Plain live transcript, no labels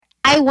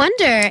I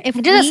wonder if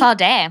we do this all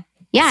day.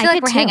 Yeah, I feel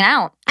like we're hanging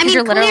out. I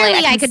mean,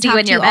 clearly I could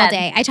talk to you all bed.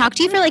 day. I talked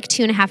to you for like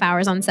 2.5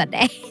 hours on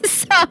Sunday.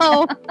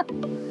 So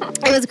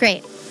it was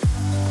great.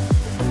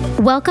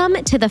 Welcome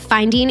to the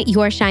Finding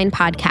Your Shine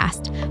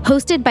podcast,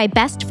 hosted by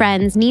best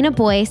friends Nina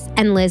Boyce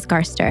and Liz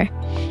Garster.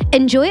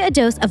 Enjoy a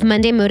dose of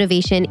Monday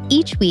motivation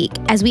each week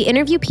as we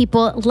interview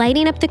people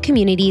lighting up the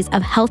communities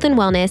of health and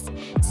wellness,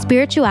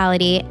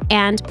 spirituality,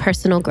 and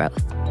personal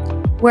growth.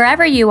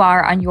 Wherever you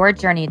are on your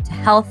journey to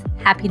health,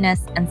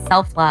 happiness, and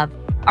self-love,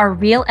 our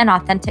real and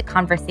authentic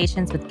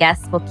conversations with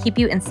guests will keep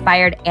you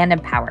inspired and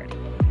empowered.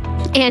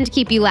 And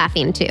keep you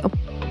laughing too.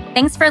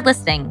 Thanks for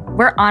listening.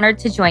 We're honored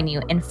to join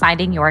you in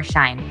finding your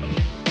shine.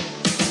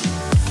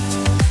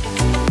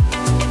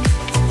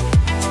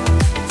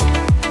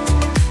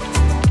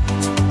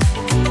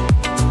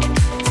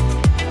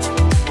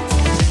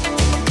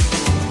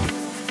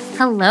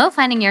 Hello,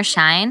 Finding Your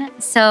Shine.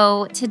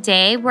 So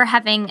today we're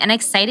having an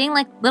exciting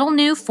little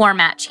new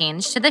format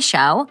change to the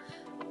show.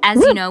 As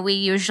you know, we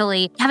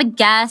usually have a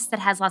guest that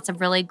has lots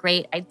of really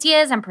great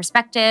ideas and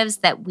perspectives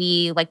that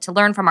we like to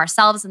learn from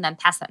ourselves and then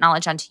pass that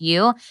knowledge on to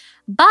you.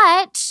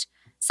 But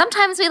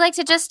sometimes we like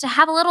to just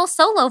have a little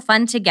solo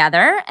fun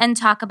together and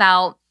talk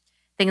about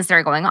things that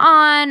are going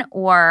on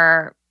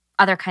or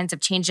other kinds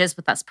of changes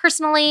with us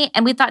personally.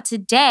 And we thought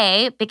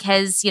today,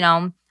 because,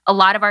 a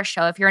lot of our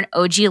show, if you're an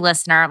OG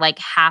listener,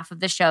 half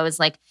of the show is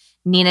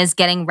Nina's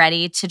getting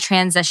ready to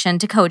transition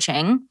to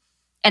coaching.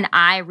 And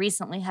I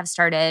recently have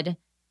started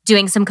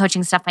doing some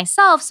coaching stuff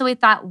myself. So we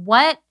thought,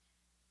 what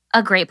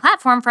a great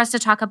platform for us to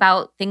talk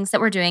about things that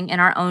we're doing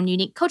in our own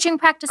unique coaching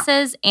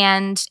practices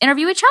and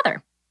interview each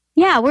other.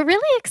 Yeah, we're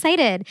really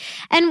excited.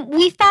 And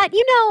we thought,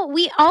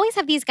 we always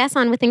have these guests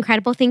on with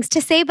incredible things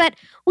to say, but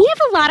we have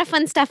a lot of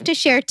fun stuff to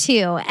share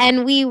too.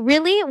 And we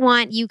really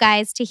want you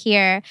guys to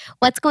hear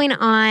what's going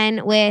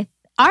on with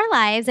our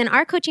lives and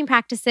our coaching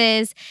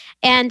practices.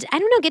 And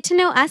get to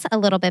know us a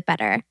little bit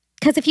better.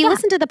 Because if you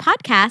listen to the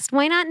podcast,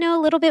 why not know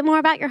a little bit more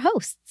about your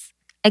hosts?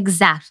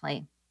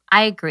 Exactly.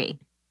 I agree.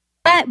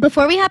 But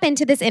before we hop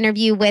into this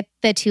interview with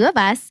the two of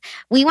us,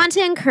 we want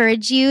to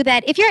encourage you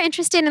that if you're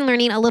interested in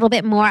learning a little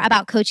bit more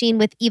about coaching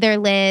with either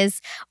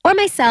Liz or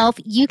myself,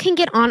 you can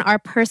get on our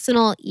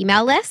personal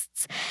email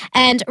lists.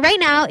 And right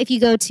now, if you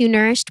go to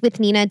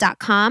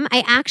nourishedwithnina.com,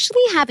 I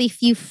actually have a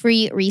few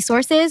free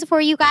resources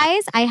for you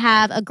guys. I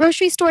have a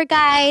grocery store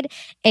guide,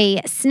 a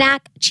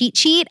snack cheat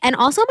sheet, and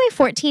also my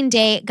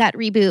 14-day gut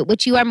reboot,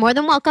 which you are more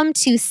than welcome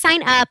to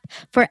sign up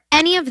for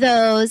any of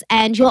those.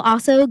 And you'll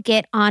also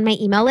get on my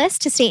email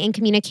list to stay in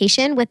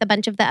communication with a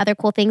bunch of the other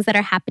cool things that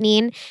are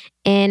happening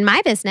in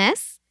my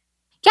business.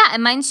 Yeah,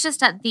 and mine's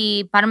just at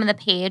the bottom of the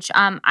page.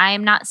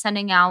 I'm not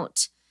sending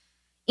out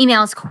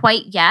emails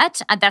quite yet.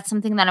 That's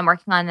something that I'm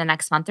working on in the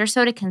next month or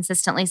so to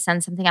consistently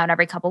send something out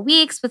every couple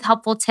weeks with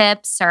helpful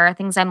tips or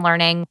things I'm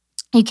learning.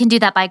 You can do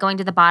that by going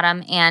to the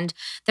bottom, and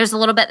there's a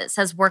little bit that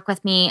says work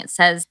with me. It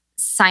says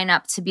sign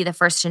up to be the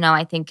first to know.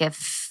 I think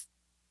if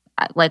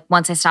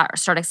once I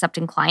start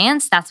accepting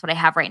clients, that's what I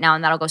have right now.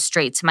 And that'll go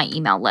straight to my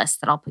email list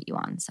that I'll put you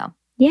on. So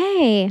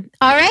yay.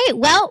 All right.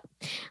 Well,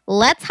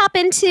 let's hop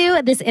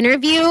into this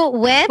interview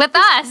with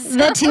us,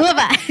 the two of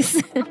us.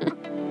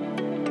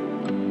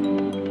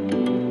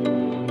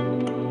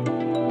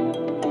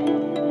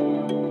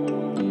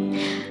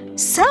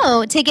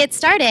 So to get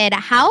started,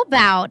 how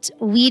about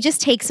we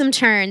just take some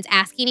turns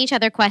asking each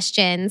other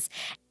questions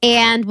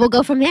and we'll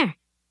go from there.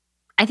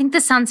 I think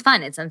this sounds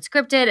fun. It's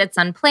unscripted. It's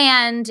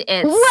unplanned.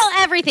 Well,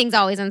 everything's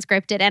always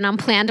unscripted and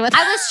unplanned with.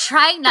 I was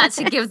trying not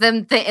to give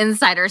them the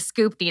insider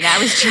scoop, Nina. I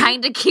was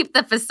trying to keep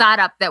the facade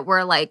up that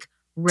we're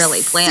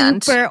really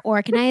planned. Super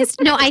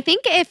organized. No, I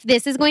think if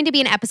this is going to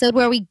be an episode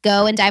where we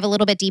go and dive a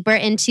little bit deeper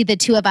into the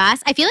two of us,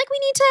 I feel like we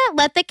need to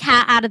let the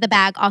cat out of the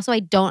bag. Also,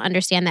 I don't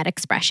understand that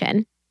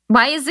expression.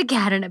 Why is the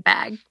cat in a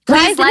bag?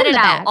 Please let it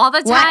out all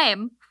the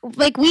time.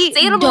 It's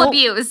animal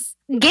abuse.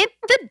 Get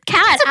the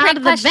cat out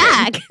of the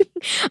bag.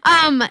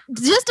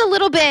 Just a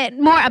little bit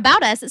more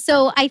about us.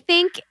 So I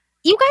think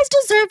you guys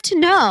deserve to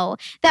know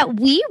that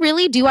we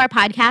really do our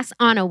podcast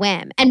on a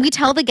whim. And we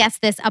tell the guests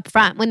this up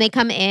front when they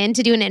come in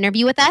to do an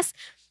interview with us.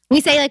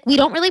 We say we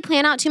don't really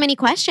plan out too many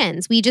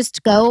questions. We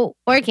just go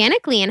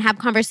organically and have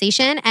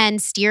conversation and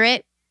steer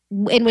it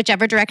in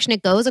whichever direction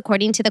it goes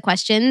according to the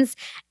questions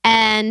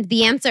and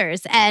the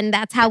answers. And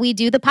that's how we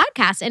do the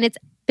podcast. And it's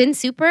been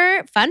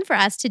super fun for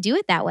us to do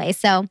it that way.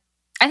 So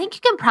I think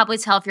you can probably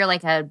tell if you're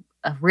a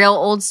real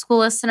old school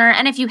listener.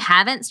 And if you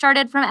haven't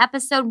started from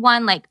episode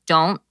 1,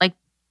 don't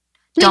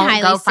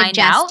go find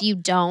out. You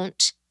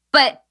don't.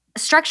 But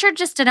structure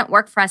just didn't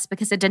work for us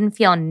because it didn't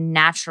feel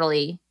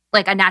naturally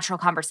like a natural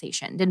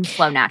conversation. It didn't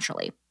flow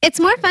naturally. It's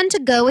more fun to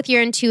go with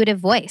your intuitive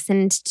voice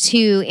and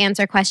to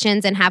answer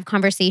questions and have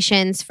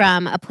conversations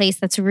from a place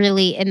that's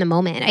really in the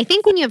moment. I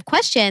think when you have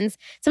questions,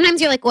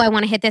 sometimes you're like, oh, I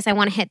want to hit this, I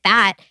want to hit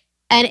that.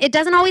 And it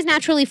doesn't always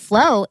naturally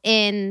flow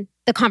in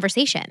the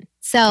conversation.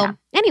 So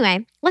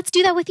anyway, let's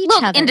do that with each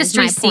other.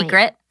 Industry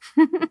secret.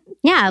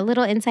 Yeah, a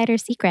little insider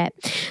secret.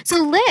 So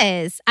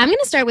Liz, I'm going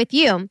to start with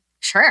you.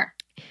 Sure.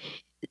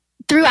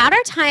 Throughout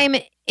our time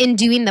in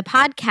doing the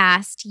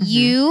podcast,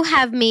 you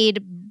have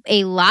made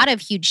a lot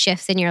of huge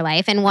shifts in your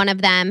life. And one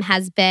of them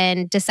has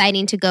been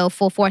deciding to go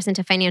full force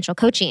into financial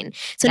coaching.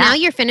 So now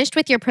you're finished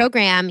with your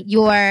program.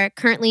 You're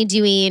currently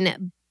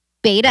doing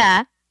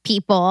beta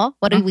people.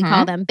 What do we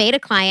call them? Beta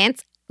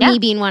clients. Me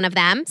being one of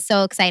them.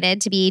 So excited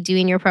to be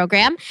doing your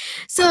program.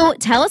 So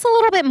tell us a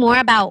little bit more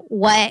about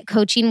what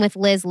Coaching with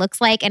Liz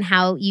looks like and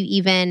how you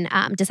even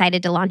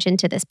decided to launch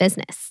into this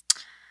business.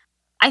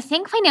 I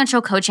think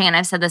financial coaching, and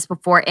I've said this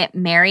before,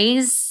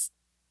 it's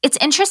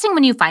interesting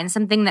when you find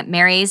something that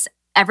marries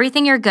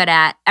everything you're good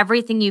at,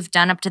 everything you've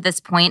done up to this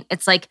point.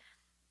 It's like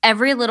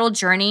every little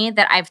journey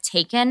that I've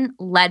taken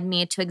led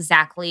me to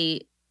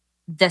exactly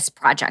this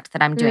project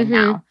that I'm doing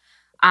now.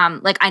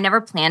 I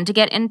never planned to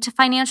get into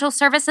financial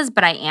services,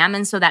 but I am.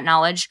 And so that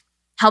knowledge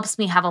helps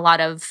me have a lot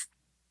of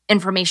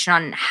information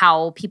on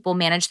how people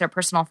manage their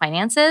personal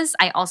finances.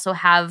 I also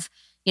have,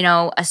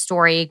 a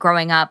story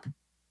growing up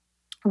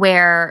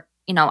where,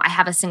 I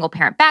have a single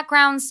parent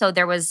background. So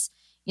there was,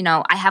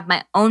 I have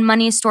my own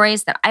money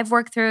stories that I've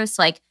worked through.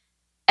 So like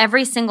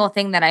every single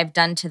thing that I've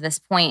done to this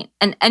point,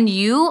 and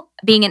you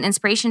being an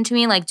inspiration to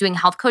me, like doing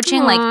health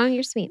coaching, Aww,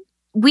 you're sweet.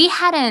 We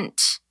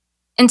hadn't,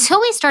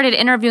 until we started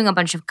interviewing a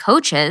bunch of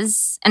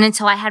coaches and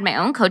until I had my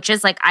own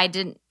coaches,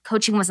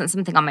 coaching wasn't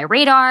something on my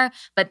radar,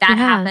 but that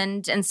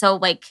happened. And so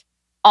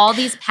all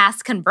these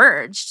paths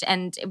converged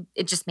and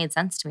it just made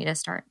sense to me to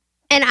start.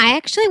 And I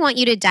actually want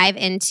you to dive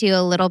into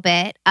a little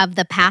bit of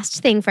the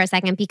past thing for a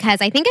second,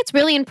 because I think it's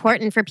really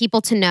important for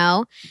people to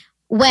know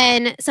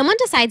when someone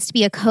decides to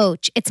be a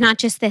coach, it's not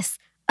just this,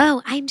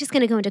 oh, I'm just going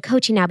to go into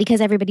coaching now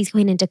because everybody's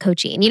going into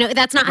coaching.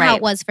 That's not how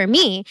it was for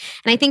me.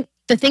 And I think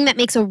the thing that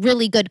makes a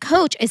really good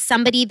coach is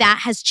somebody that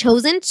has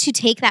chosen to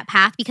take that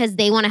path because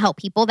they want to help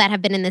people that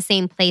have been in the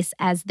same place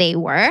as they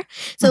were.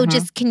 So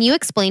just can you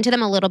explain to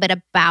them a little bit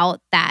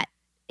about that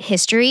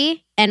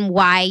history and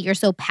why you're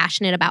so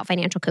passionate about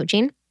financial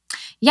coaching?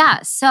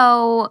 Yeah.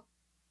 So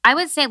I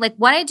would say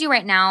what I do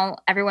right now,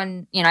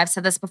 everyone, I've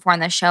said this before on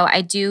the show,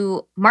 I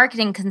do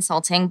marketing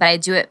consulting, but I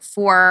do it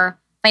for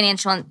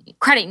financial and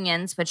credit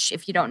unions, which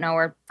if you don't know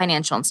are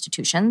financial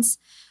institutions.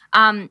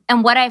 And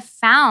what I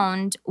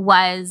found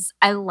was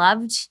I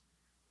love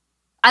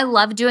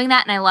doing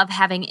that and I love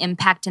having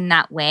impact in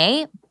that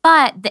way.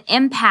 But the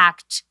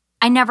impact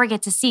I never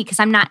get to see because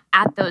I'm not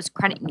at those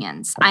credit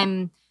unions.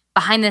 I'm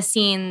behind the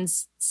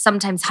scenes,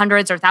 sometimes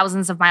hundreds or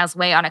thousands of miles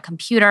away on a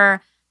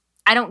computer.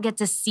 I don't get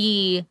to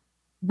see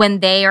when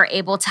they are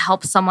able to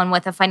help someone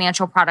with a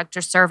financial product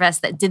or service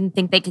that didn't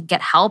think they could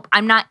get help.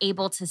 I'm not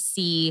able to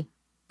see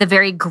the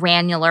very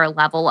granular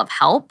level of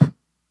help.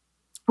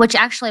 Which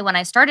actually, when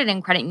I started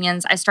in credit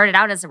unions, I started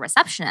out as a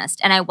receptionist,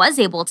 and I was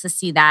able to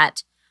see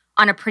that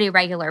on a pretty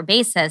regular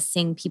basis,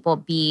 seeing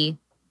people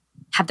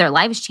have their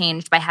lives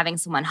changed by having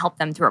someone help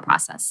them through a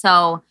process.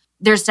 So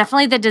there's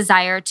definitely the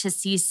desire to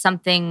see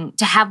something,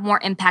 to have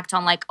more impact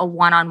on a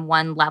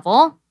one-on-one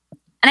level.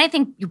 And I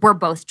think we're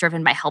both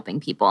driven by helping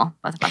people.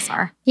 Both of us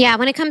are. Yeah,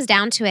 when it comes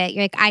down to it,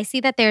 you're I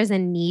see that there's a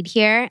need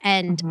here,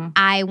 and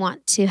I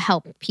want to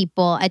help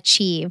people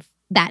achieve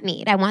that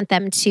need. I want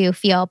them to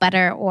feel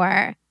better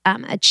or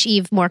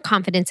achieve more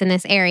confidence in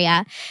this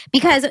area,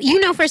 because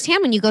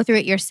firsthand when you go through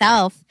it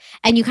yourself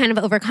and you kind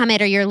of overcome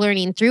it or you're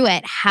learning through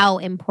it, how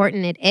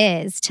important it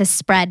is to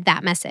spread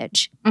that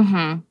message.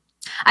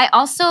 I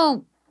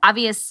also,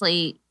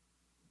 obviously,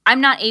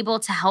 I'm not able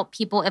to help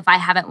people if I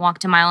haven't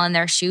walked a mile in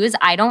their shoes,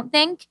 I don't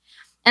think.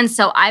 And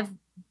so I've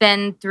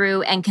been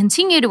through and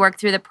continue to work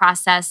through the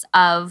process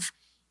of,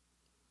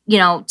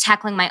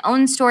 tackling my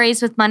own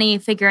stories with money,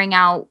 figuring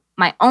out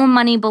my own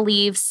money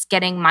beliefs,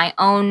 getting my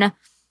own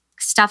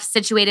stuff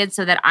situated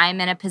so that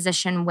I'm in a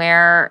position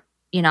where,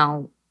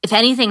 if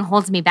anything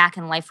holds me back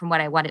in life from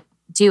what I want to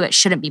do, it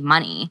shouldn't be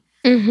money.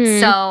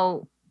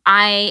 So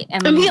I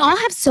am... And we all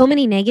have so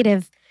many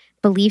negative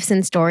beliefs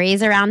and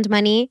stories around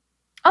money.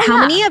 How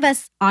many of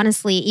us,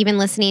 honestly, even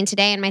listening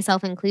today and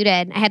myself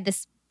included, I had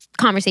this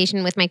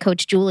conversation with my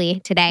coach,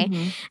 Julie,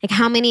 today.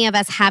 How many of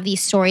us have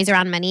these stories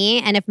around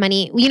money? And if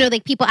money,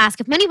 people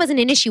ask, if money wasn't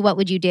an issue, what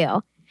would you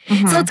do?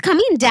 So it's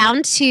coming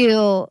down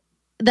to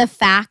the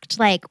fact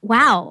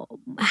wow,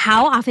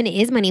 how often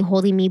is money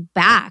holding me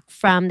back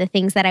from the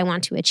things that I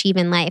want to achieve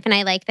in life? And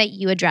I like that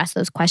you address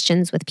those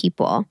questions with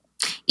people.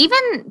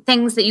 Even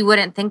things that you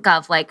wouldn't think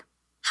of,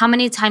 how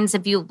many times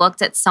have you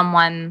looked at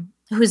someone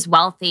who's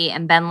wealthy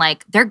and been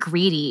they're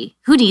greedy.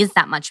 Who needs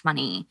that much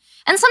money?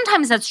 And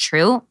sometimes that's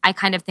true. I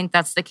kind of think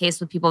that's the case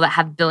with people that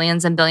have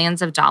billions and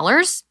billions of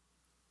dollars.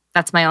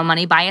 That's my own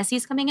money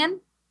biases coming in.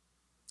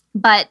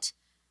 But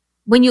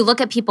when you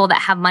look at people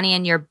that have money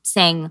and you're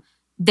saying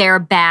they're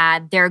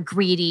bad, they're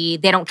greedy,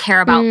 they don't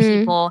care about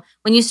people,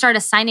 when you start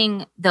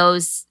assigning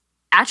those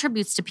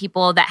attributes to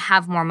people that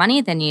have more money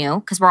than you,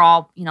 because we're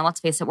all, let's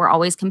face it, we're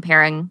always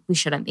comparing. We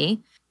shouldn't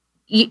be.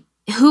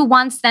 Who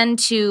wants then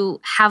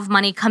to have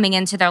money coming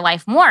into their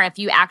life more if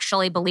you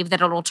actually believe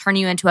that it'll turn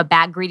you into a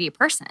bad, greedy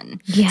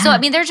person? Yeah. So,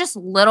 there's just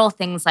little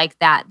things like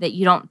that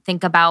you don't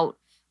think about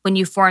when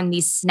you form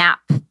these snap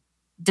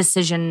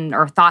decision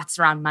or thoughts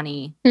around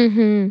money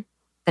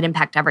that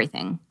impact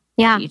everything.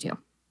 Yeah. you do.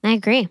 I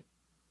agree.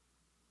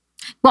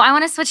 Well, I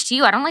want to switch to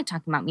you. I don't like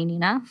talking about me,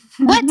 Nina.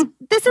 What?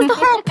 This is the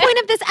whole point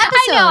of this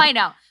episode. I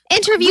know.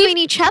 Interviewing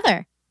each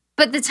other.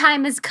 But the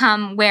time has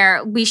come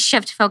where we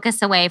shift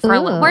focus away for a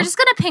little. We're just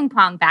going to ping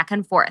pong back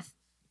and forth.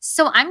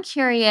 So I'm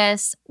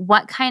curious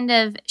what kind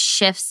of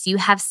shifts you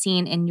have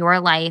seen in your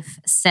life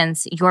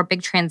since your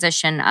big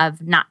transition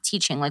of not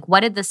teaching. Like, what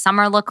did the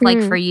summer look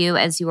like for you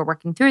as you were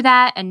working through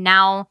that? And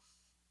now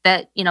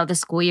that, the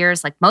school year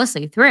is like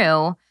mostly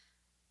through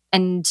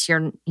and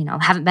you're,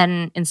 haven't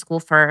been in school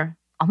for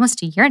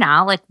almost a year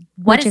now. Like,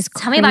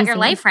 tell me about your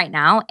life right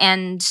now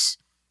and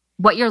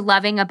what you're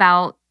loving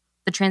about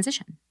the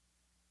transition.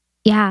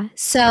 Yeah.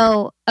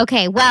 So,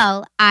 okay.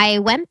 Well, I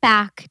went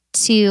back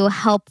to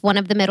help one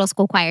of the middle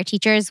school choir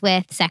teachers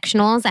with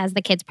sectionals as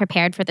the kids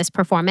prepared for this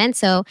performance.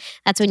 So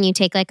that's when you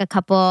take like a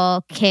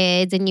couple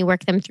kids and you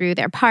work them through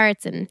their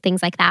parts and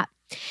things like that.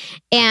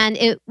 And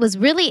it was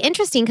really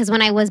interesting because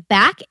when I was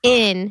back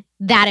in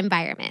that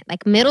environment,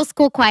 like middle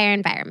school choir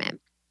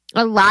environment,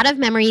 a lot of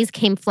memories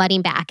came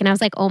flooding back. And I was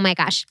like, oh my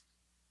gosh,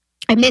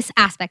 I miss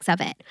aspects of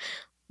it.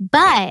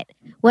 But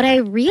what I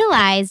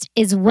realized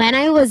is when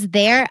I was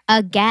there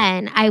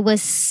again, I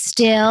was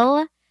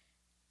still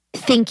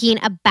thinking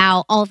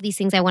about all of these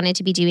things I wanted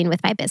to be doing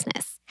with my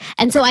business.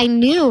 And so I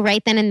knew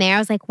right then and there, I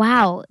was like,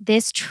 wow,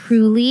 this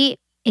truly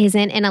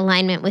isn't in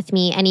alignment with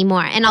me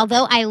anymore. And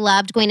although I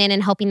loved going in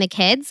and helping the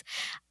kids,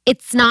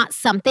 it's not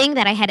something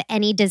that I had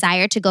any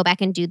desire to go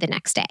back and do the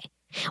next day.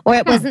 Or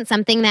it wasn't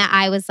something that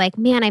I was like,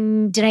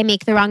 man, did I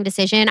make the wrong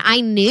decision?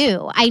 I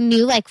knew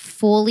like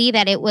fully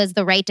that it was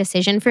the right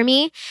decision for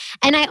me.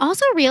 And I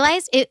also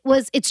realized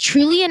it's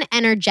truly an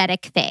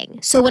energetic thing.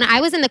 So when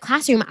I was in the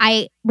classroom,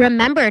 I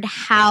remembered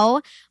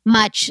how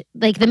much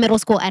like the middle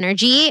school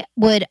energy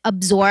would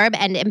absorb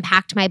and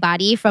impact my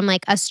body from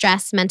like a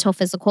stress, mental,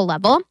 physical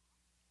level.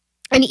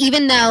 And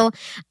even though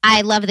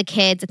I love the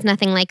kids, it's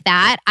nothing like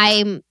that.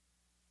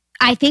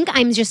 I think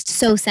I'm just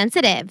so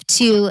sensitive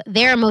to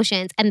their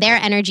emotions and their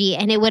energy,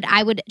 and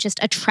I would just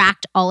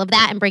attract all of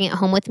that and bring it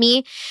home with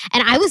me.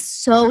 And I was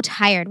so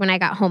tired when I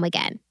got home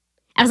again.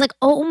 I was like,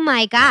 oh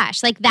my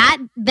gosh, like that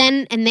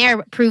then and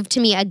there proved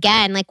to me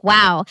again, like,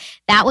 wow,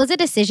 that was a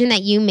decision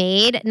that you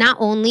made not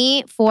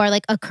only for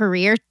like a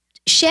career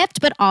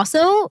shift, but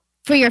also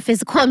for your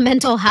physical and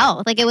mental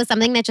health. Like it was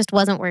something that just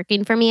wasn't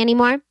working for me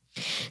anymore.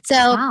 So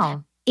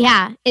wow.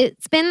 Yeah,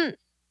 it's been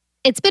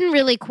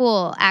really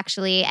cool,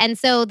 actually. And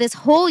so this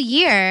whole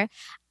year,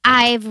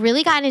 I've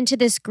really gotten into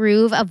this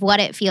groove of what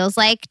it feels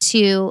like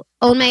to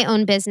own my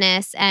own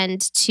business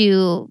and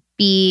to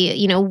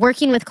be,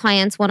 working with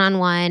clients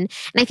one-on-one. And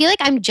I feel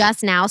like I'm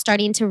just now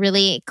starting to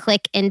really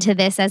click into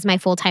this as my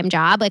full-time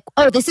job. Like,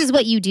 oh, this is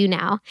what you do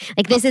now.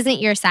 Like, this isn't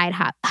your side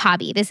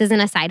hobby. This isn't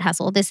a side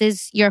hustle. This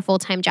is your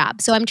full-time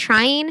job. So I'm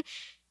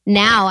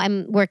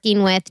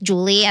working with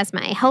Julie as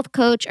my health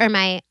coach or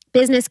my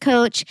business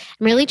coach.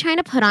 I'm really trying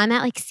to put on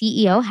that like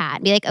CEO hat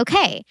and be like,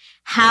 okay,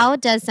 how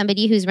does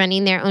somebody who's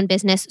running their own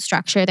business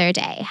structure their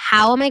day?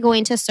 How am I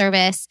going to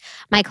service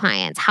my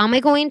clients? How am I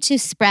going to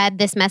spread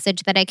this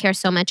message that I care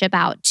so much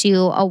about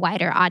to a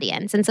wider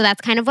audience? And so that's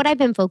kind of what I've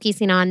been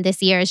focusing on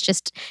this year, is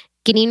just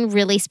getting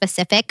really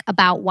specific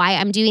about why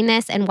I'm doing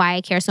this and why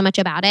I care so much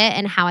about it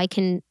and how I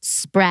can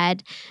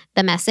spread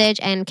the message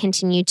and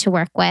continue to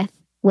work with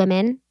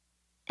women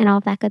and all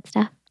of that good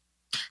stuff.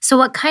 So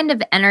what kind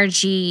of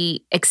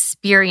energy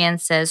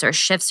experiences or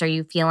shifts are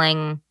you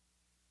feeling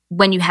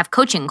when you have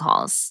coaching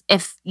calls?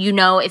 If you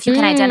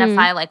can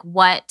identify like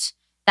what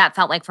that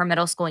felt like for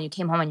middle school and you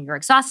came home and you were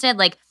exhausted,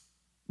 like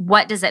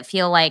what does it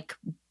feel like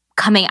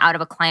coming out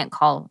of a client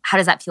call? How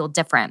does that feel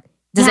different?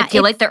 Does it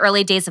feel like the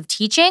early days of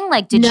teaching?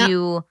 Like,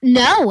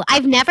 No,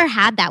 I've never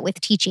had that with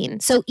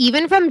teaching. So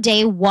even from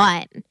day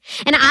one,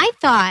 and I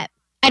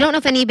don't know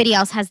if anybody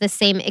else has the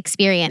same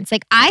experience.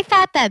 Like I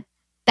thought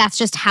that's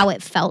just how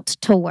it felt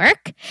to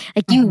work.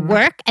 Like you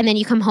work and then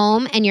you come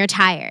home and you're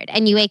tired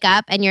and you wake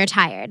up and you're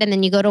tired and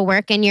then you go to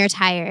work and you're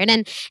tired.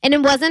 And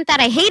it wasn't that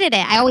I hated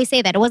it. I always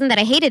say that. It wasn't that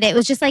I hated it. It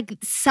was just like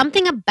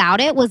something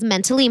about it was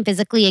mentally and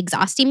physically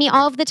exhausting me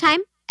all of the time.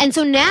 And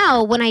so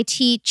now when I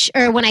teach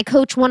or when I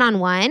coach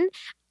one-on-one,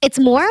 it's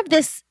more of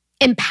this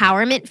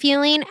empowerment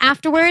feeling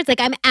afterwards.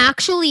 Like I'm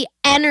actually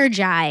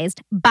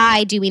energized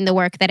by doing the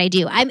work that I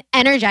do. I'm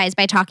energized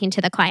by talking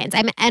to the clients.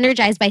 I'm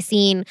energized by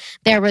seeing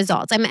their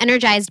results. I'm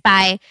energized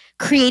by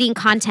creating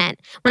content.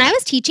 When I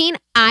was teaching,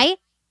 I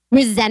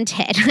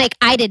resented. Like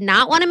I did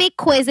not want to make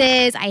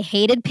quizzes. I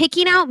hated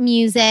picking out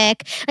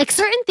music. Like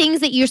certain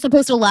things that you're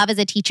supposed to love as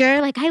a teacher.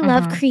 Like I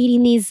love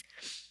creating these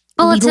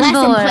bulletin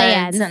lesson boards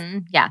plans.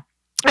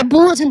 And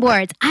bulletin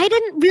boards. I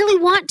didn't really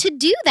want to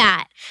do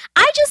that.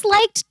 I just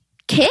liked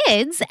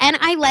kids and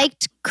I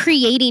liked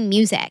creating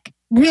music,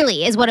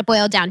 really is what it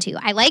boiled down to.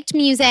 I liked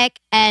music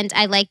and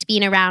I liked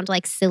being around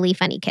like silly,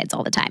 funny kids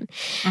all the time.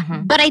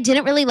 But I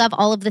didn't really love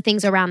all of the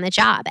things around the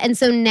job. And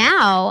so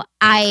now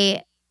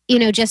I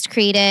just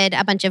created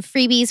a bunch of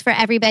freebies for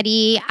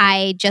everybody.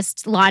 I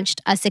just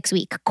launched a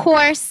 6-week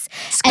course.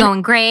 It's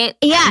going great.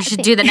 Yeah. You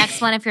should do the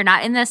next one if you're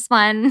not in this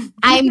one.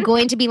 I'm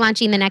going to be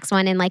launching the next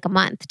one in like a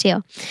month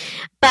too.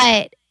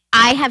 But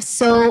I have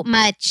so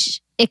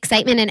much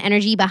excitement and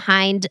energy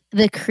behind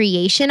the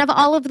creation of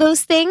all of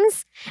those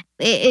things.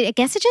 I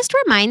guess it just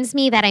reminds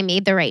me that I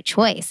made the right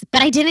choice.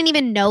 But I didn't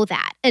even know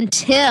that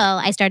until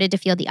I started to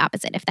feel the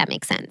opposite, if that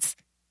makes sense.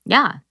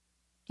 Yeah.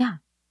 Yeah.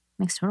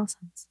 Makes total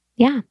sense.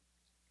 Yeah.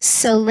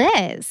 So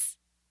Liz,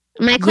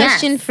 my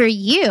question for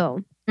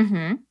you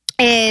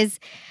is,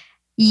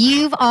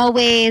 you've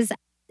always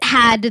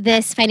had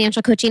this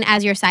financial coaching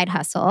as your side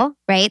hustle,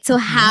 right? So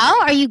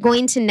how are you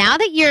going to, now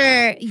that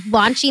you're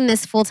launching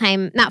this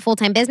not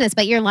full-time business,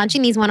 but you're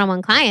launching these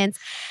one-on-one clients,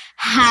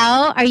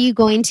 how are you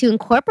going to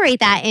incorporate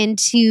that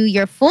into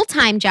your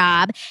full-time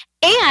job?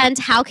 And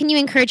how can you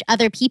encourage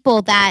other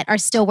people that are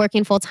still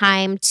working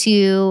full-time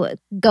to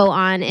go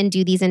on and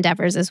do these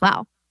endeavors as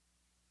well?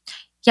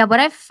 Yeah, what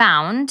I've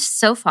found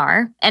so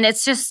far, and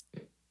it's just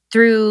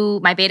through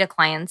my beta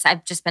clients,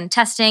 I've just been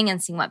testing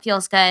and seeing what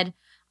feels good.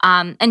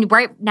 And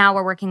right now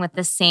we're working with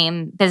the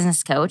same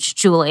business coach,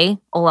 Julie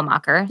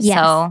Olamacher. Yes.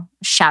 So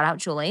shout out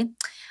Julie.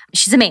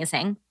 She's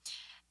amazing.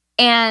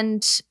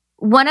 And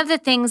one of the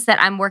things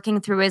that I'm working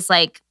through is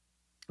like,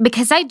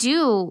 because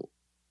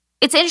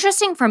it's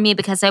interesting for me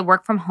because I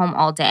work from home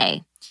all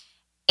day.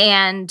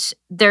 And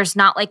there's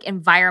not like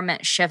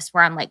environment shifts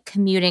where I'm like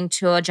commuting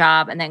to a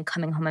job and then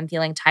coming home and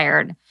feeling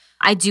tired.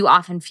 I do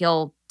often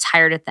feel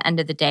tired at the end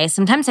of the day.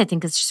 Sometimes I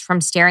think it's just from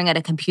staring at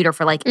a computer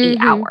for like 8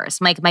 hours.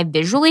 I'm like, am I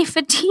visually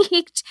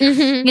fatigued?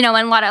 And a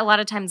lot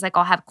of times like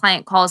I'll have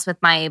client calls with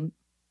my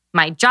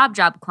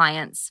job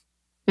clients.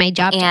 My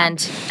job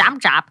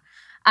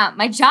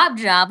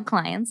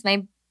clients,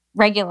 my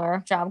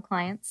regular job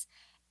clients.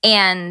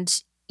 And,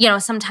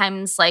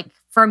 sometimes like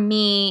for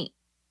me,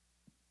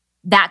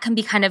 that can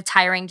be kind of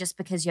tiring just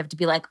because you have to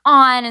be like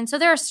on. And so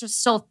there are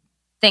still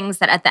things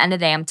that at the end of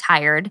the day, I'm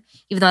tired,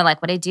 even though I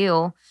like what I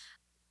do.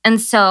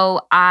 And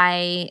so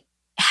I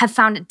have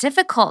found it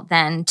difficult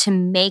then to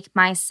make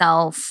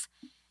myself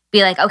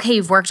be like, okay,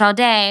 you've worked all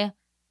day,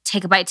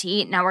 take a bite to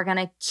eat. Now we're going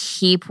to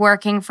keep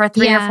working for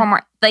 3 or 4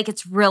 more. Like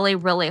it's really,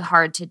 really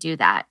hard to do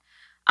that.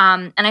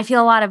 And I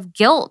feel a lot of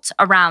guilt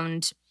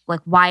around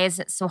like, why is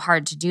it so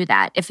hard to do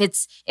that? If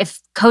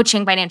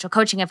financial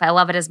coaching, if I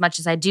love it as much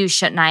as I do,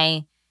 shouldn't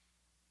I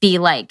be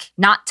like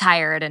not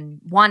tired and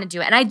want to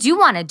do it? And I do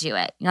want to do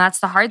it. That's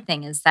the hard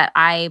thing, is that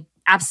I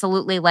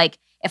absolutely like,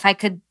 if I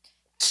could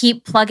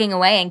keep plugging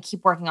away and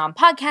keep working on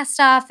podcast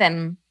stuff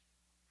and,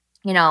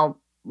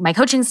 my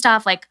coaching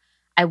stuff, like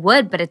I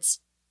would, but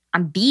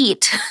I'm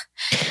beat.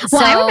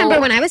 Well, I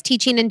remember when I was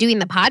teaching and doing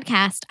the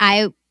podcast,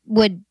 I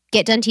would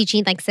get done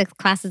teaching like 6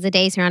 classes a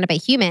day surrounded by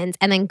humans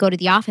and then go to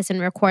the office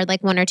and record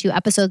like 1 or 2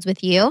 episodes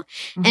with you.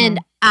 And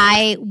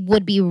I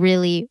would be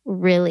really,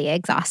 really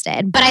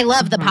exhausted. But I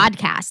love the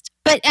podcast.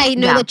 But I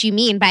know what you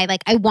mean by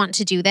like, I want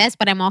to do this,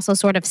 but I'm also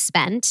sort of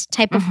spent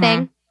type of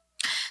thing.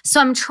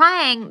 So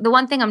the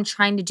one thing I'm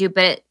trying to do,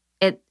 but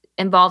it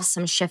involves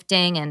some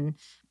shifting, and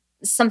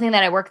something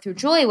that I work through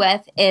Julie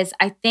with is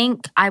I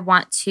think I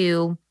want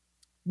to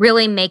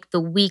really make the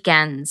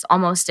weekends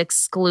almost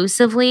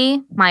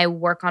exclusively my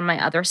work on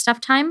my other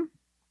stuff time.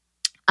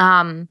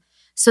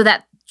 So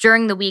that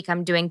during the week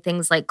I'm doing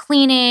things like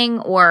cleaning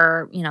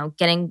or,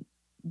 getting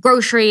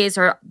groceries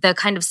or the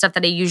kind of stuff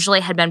that I usually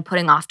had been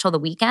putting off till the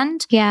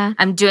weekend. Yeah.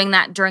 I'm doing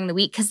that during the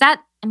week because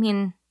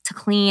to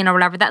clean or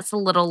whatever, that's a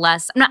little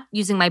less. I'm not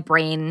using my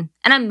brain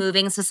and I'm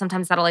moving. So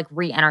sometimes that'll like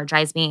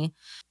re-energize me.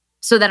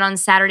 So that on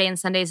Saturday and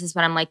Sundays is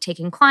when I'm like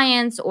taking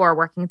clients or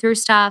working through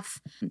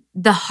stuff.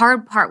 The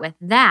hard part with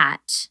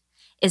that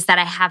is that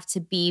I have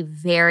to be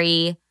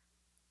very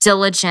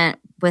diligent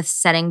with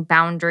setting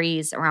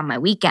boundaries around my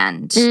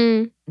weekend.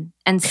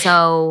 And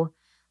so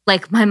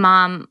like my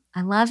mom,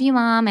 I love you,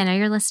 Mom. I know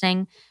you're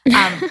listening.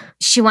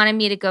 She wanted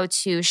me to go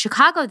to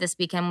Chicago this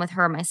weekend with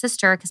her and my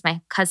sister because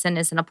my cousin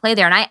is in a play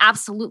there. And I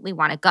absolutely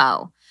want to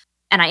go.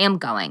 And I am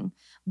going.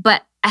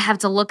 But I have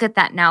to look at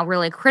that now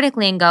really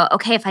critically and go,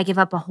 okay, if I give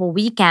up a whole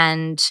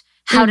weekend,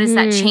 how does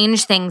that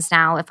change things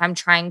now if I'm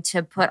trying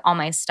to put all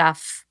my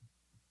stuff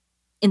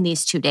in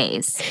these 2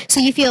 days?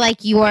 So you feel like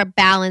you're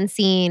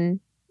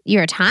balancing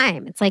your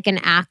time. It's like an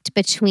act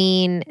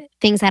between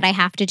things that I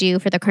have to do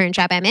for the current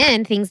job I'm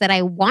in, things that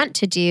I want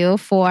to do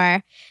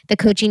for the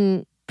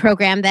coaching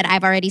program that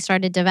I've already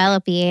started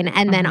developing.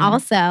 And then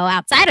also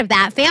outside of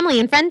that, family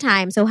and friend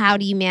time. So how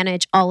do you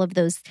manage all of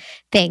those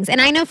things?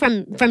 And I know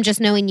from just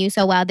knowing you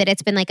so well that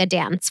it's been like a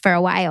dance for a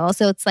while.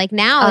 So it's like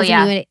now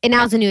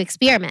it's a new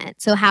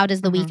experiment. So how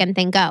does the weekend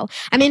thing go?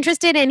 I'm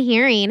interested in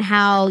hearing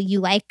how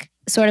you like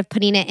sort of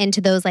putting it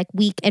into those like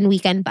week and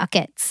weekend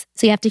buckets.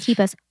 So you have to keep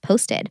us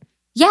posted.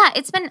 Yeah,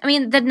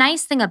 the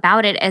nice thing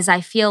about it is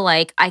I feel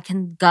like I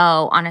can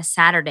go on a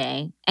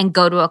Saturday and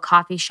go to a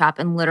coffee shop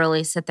and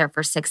literally sit there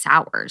for 6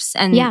 hours.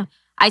 And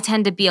I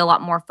tend to be a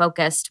lot more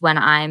focused when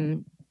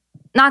I'm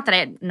not that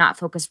I'm not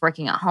focused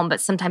working at home,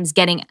 but sometimes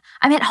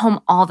I'm at home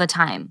all the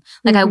time.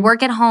 Like I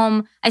work at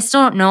home. I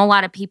still don't know a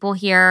lot of people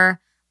here.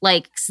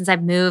 Like since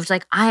I've moved,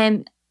 like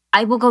I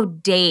will go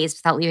days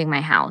without leaving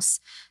my house.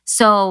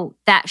 So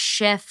that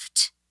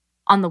shift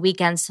on the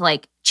weekends to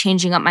like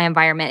changing up my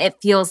environment,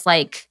 it feels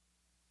like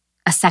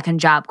a second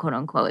job, quote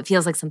unquote. It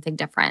feels like something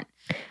different.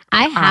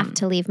 I have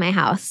to leave my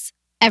house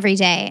every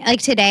day.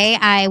 Like today,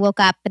 I woke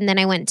up and then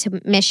I went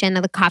to Mission,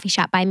 the coffee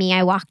shop by me.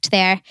 I walked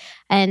there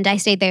and I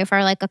stayed there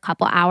for like a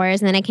couple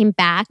hours and then I came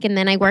back and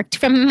then I worked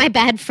from my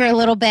bed for a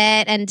little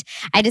bit and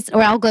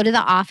or I'll go to the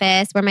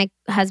office where my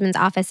husband's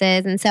office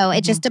is. And so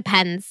it just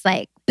depends.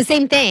 Like the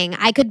same thing.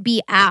 I could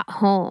be at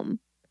home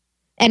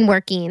and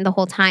working the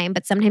whole time,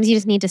 but sometimes you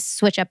just need to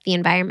switch up the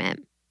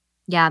environment.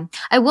 Yeah.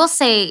 I will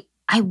say,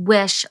 I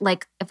wish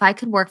like if I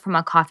could work from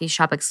a coffee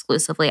shop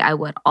exclusively, I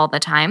would all the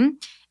time.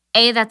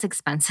 A, that's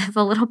expensive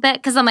a little bit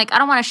because I'm like, I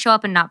don't want to show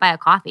up and not buy a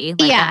coffee.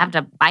 Like I have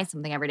to buy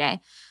something every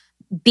day.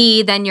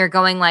 B, then you're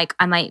going like,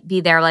 I might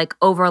be there like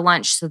over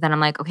lunch. So then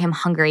I'm like, okay, I'm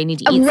hungry. I need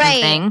to eat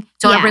something.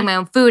 So I bring my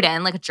own food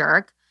in like a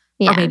jerk.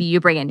 Yeah. Or maybe you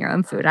bring in your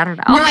own food. I don't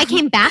know. No, I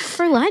came back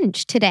for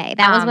lunch today.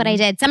 That was what I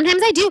did.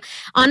 Sometimes I do.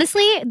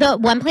 Honestly, the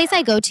one place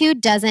I go to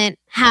doesn't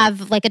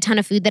have like a ton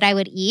of food that I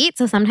would eat.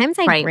 So sometimes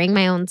I bring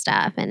my own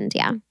stuff and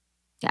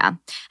yeah.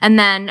 And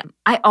then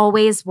I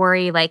always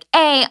worry like,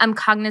 A, I'm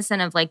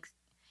cognizant of like,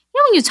 you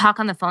know, when you talk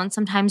on the phone,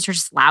 sometimes you're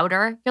just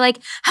louder. You're like,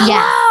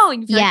 hello,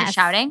 and you feel like you're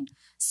shouting.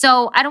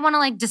 So I don't want to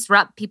like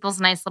disrupt people's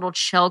nice little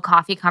chill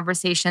coffee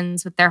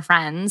conversations with their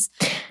friends.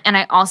 And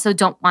I also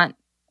don't want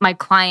my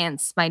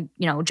clients, my,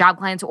 job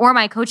clients or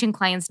my coaching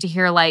clients to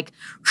hear like,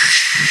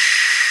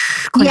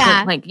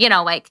 like,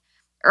 like,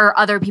 or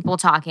other people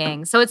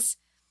talking. So it's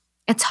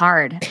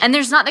hard. And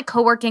there's not the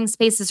co-working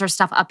spaces or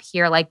stuff up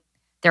here like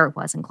there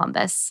was in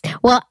Columbus.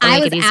 Well, I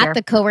was at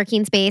the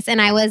co-working space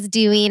and I was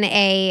doing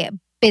a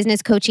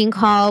business coaching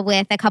call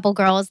with a couple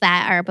girls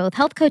that are both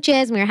health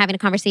coaches. And we were having a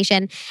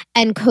conversation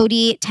and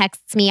Cody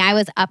texts me. I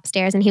was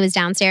upstairs and he was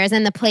downstairs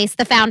and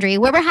the Foundry,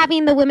 where we're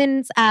having the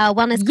women's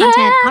wellness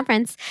content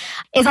conference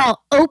is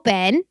all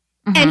open.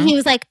 And he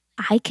was like,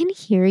 I can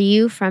hear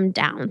you from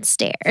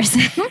downstairs.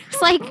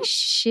 It's like,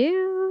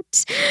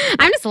 shoot.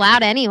 I'm just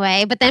loud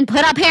anyway, but then put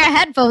a pair of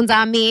headphones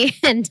on me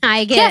and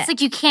I get... Yeah, it's like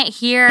you can't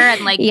hear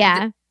and like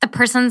the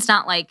person's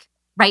not like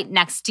right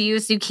next to you,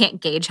 so you can't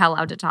gauge how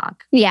loud to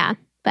talk. Yeah.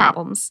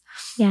 Problems.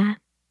 Yeah.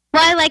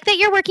 Well, I like that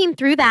you're working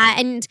through that.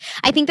 And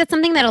I think that's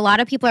something that a lot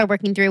of people are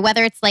working through,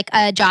 whether it's like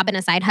a job and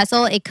a side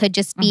hustle. It could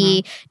just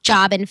be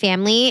job and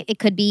family. It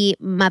could be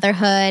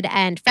motherhood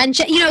and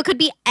friendship. It could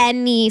be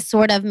any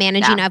sort of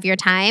managing of your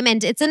time.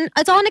 And it's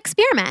all an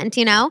experiment,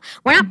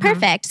 We're not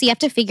perfect. So you have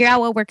to figure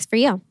out what works for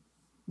you.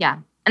 Yeah.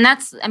 And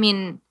that's,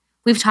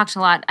 we've talked a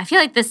lot. I feel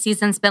like this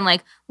season's been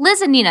like,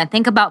 Liz and Nina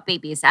think about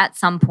babies at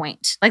some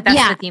point. Like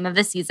that's the theme of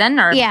the season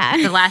or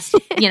the last,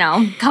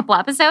 couple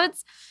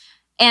episodes.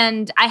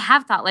 And I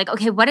have thought like,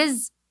 okay, what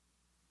does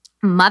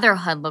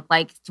motherhood look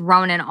like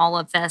thrown in all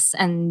of this?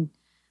 And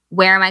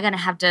where am I going to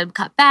have to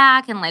cut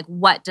back? And like,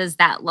 what does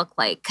that look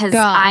like? Because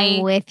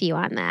I'm with you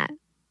on that.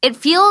 It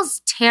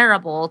feels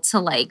terrible to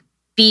like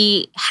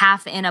be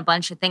half in a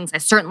bunch of things. I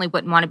certainly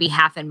wouldn't want to be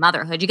half in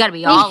motherhood. You got to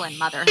be all in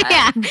motherhood.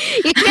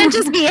 You can't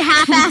just be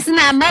half-ass in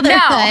that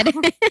motherhood.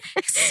 No.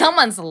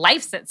 Someone's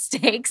life's at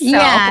stake. So.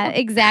 Yeah,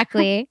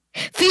 exactly.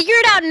 Figure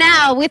it out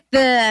now with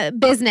the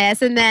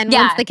business, and then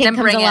once the kid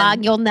comes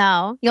along, you'll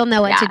know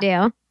what to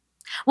do.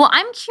 Well,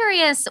 I'm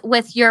curious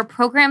with your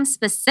program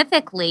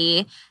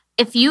specifically,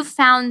 if you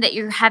found that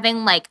you're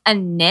having like a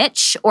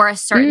niche or a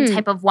certain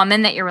type of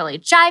woman that you're really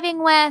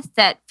jiving with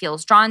that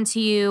feels drawn to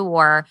you,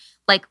 or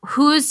like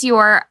who's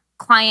your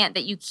client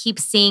that you keep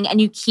seeing and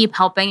you keep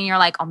helping and you're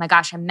like, oh my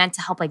gosh, I'm meant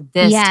to help like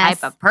this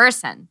type of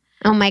person.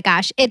 Oh my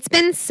gosh. It's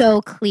been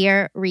so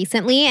clear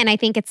recently. And I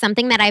think it's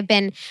something that I've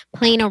been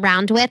playing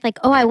around with. Like,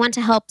 I want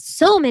to help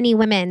so many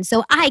women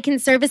so I can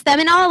service them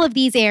in all of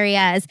these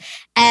areas.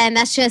 And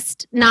that's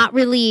just not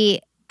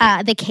really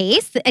the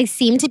case. I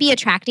seem to be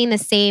attracting the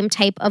same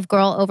type of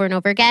girl over and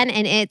over again.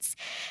 And it's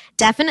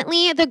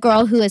definitely the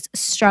girl who is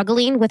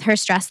struggling with her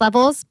stress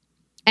levels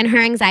and her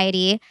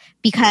anxiety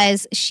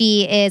because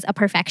she is a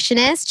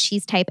perfectionist.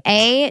 She's type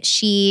A.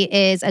 She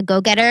is a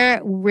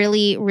go-getter,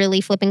 really, really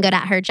flipping good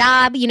at her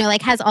job,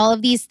 has all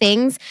of these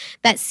things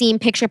that seem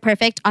picture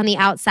perfect on the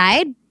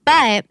outside.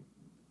 But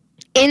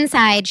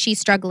inside, she's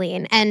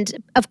struggling.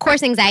 And of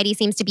course, anxiety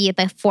seems to be at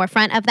the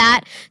forefront of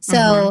that.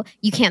 So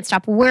you can't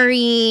stop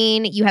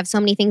worrying. You have so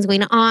many things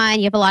going on.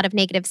 You have a lot of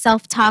negative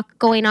self-talk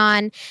going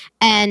on.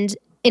 And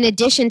in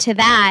addition to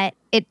that,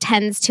 it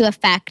tends to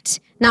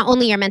affect not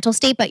only your mental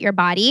state, but your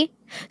body.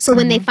 So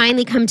when they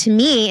finally come to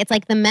me, it's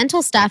like the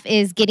mental stuff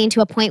is getting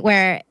to a point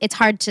where it's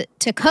hard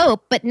to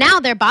cope, but now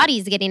their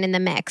body's getting in the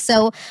mix.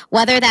 So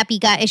whether that be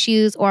gut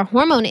issues or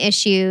hormone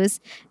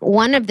issues,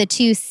 one of the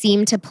two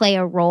seem to play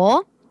a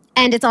role.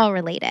 And it's all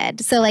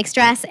related. So like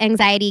stress,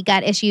 anxiety,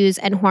 gut issues,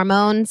 and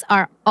hormones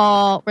are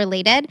all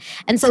related.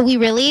 And so we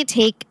really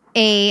take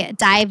a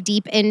dive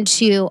deep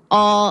into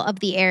all of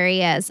the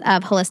areas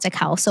of holistic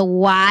health. So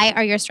why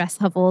are your stress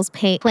levels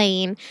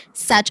playing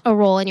such a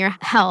role in your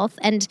health?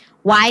 And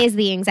why is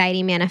the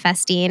anxiety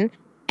manifesting?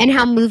 And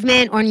how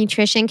movement or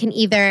nutrition can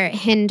either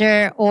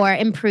hinder or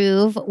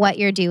improve what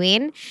you're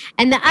doing.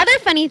 And the other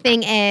funny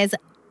thing is,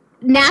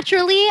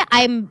 naturally,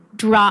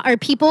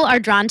 people are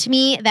drawn to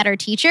me that are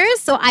teachers.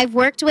 So I've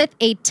worked with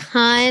a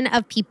ton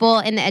of people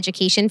in the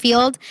education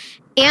field,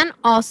 and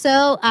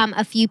also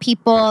a few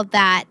people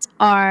that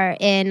are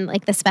in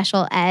like the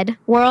special ed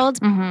world.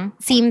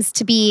 Seems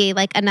to be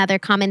like another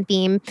common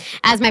theme,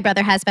 as my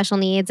brother has special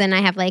needs and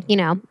I have like,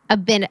 a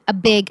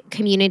big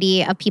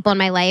community of people in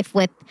my life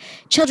with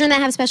children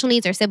that have special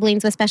needs or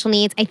siblings with special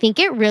needs. I think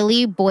it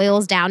really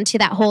boils down to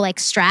that whole like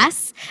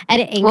stress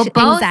and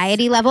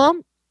anxiety level.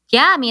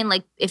 Yeah, I mean,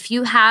 like if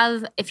you're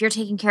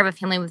taking care of a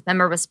family with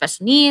member with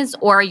special needs,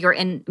 or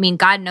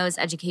God knows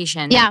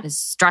education is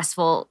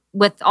stressful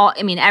with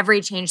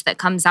every change that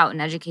comes out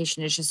in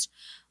education is just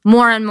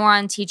more and more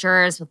on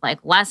teachers with like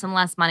less and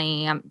less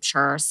money, I'm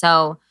sure.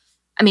 So,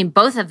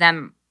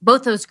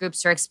 both those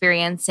groups are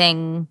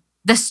experiencing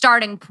the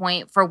starting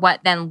point for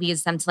what then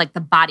leads them to like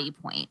the body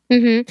point.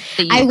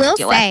 I will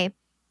say,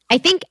 I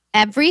think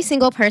every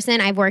single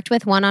person I've worked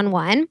with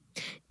one-on-one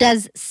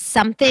does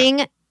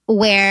something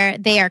where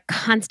they are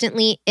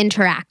constantly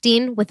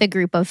interacting with a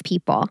group of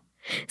people.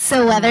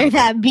 So whether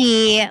that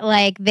be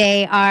like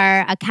they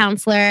are a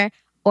counselor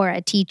or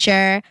a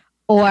teacher,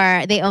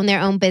 or they own their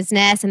own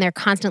business and they're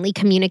constantly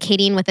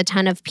communicating with a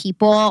ton of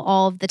people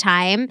all of the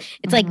time,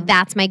 it's like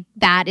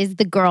that is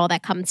the girl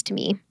that comes to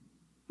me.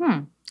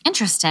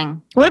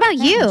 Interesting. What about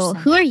you?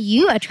 Who are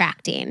you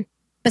attracting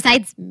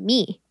besides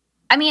me?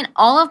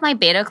 All of my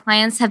beta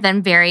clients have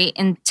been very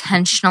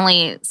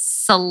intentionally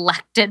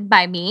selected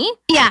by me.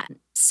 Yeah.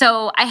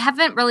 So I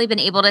haven't really been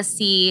able to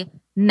see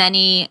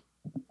many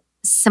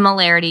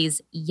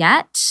similarities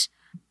yet.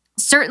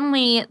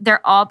 Certainly,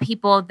 they're all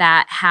people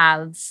that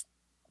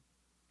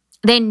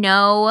they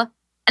know, and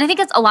I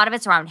think a lot of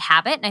it's around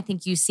habit, and I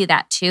think you see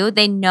that too.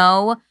 They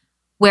know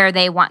where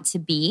they want to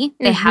be.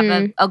 They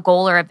have a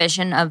goal or a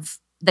vision of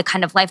the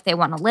kind of life they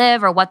want to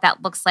live or what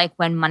that looks like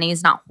when money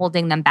is not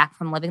holding them back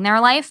from living their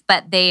life,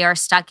 but they are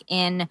stuck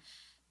in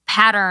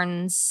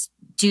patterns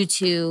due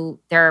to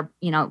their,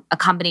 a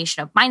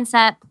combination of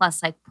mindset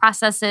plus like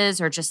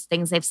processes or just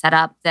things they've set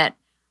up that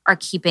are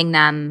keeping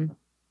them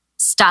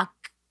stuck.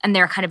 And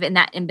they're kind of in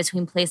that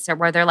in-between place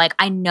where they're like,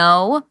 I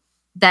know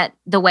that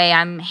the way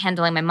I'm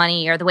handling my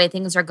money or the way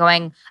things are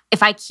going,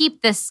 if I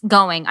keep this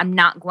going, I'm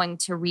not going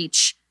to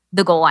reach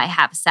the goal I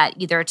have set,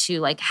 either to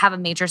like have a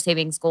major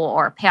savings goal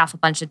or pay off a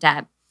bunch of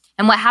debt.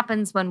 And what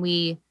happens when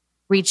we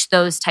reach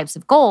those types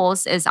of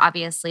goals is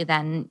obviously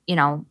then,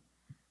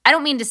 I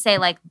don't mean to say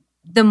like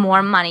the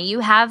more money you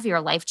have,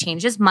 your life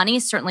changes. Money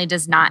certainly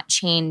does not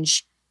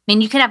change.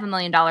 You can have $1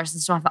 million and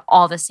still have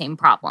all the same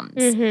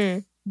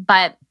problems.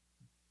 But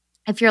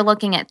if you're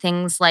looking at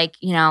things like,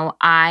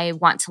 I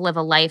want to live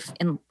a life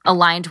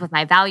aligned with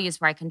my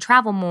values where I can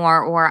travel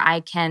more, or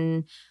I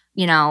can,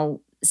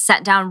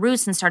 set down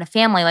roots and start a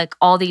family, like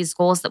all these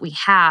goals that we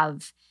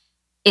have,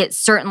 it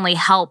certainly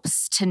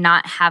helps to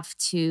not have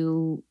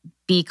to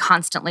be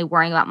constantly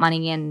worrying about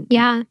money and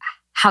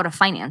how to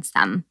finance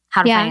them,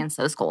 how to finance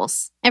those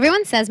goals.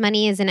 Everyone says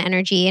money is an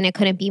energy, and it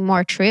couldn't be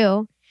more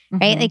true,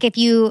 right? Like if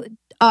you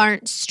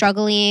aren't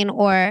struggling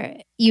or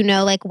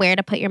like where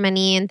to put your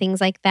money and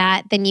things like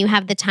that, then you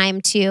have the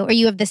time to, or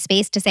you have the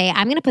space to say,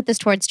 I'm going to put this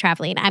towards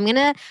traveling. I'm going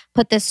to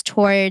put this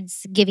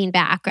towards giving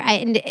back.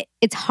 And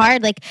it's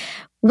hard. Like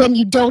when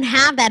you don't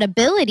have that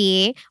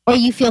ability or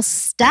you feel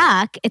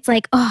stuck, it's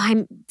like,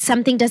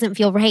 something doesn't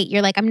feel right.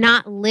 You're like, I'm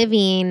not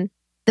living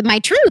my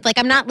truth. Like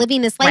I'm not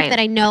living this life that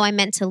I know I'm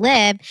meant to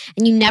live.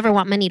 And you never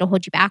want money to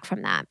hold you back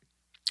from that.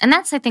 And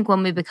that's, I think,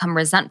 when we become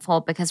resentful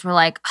because we're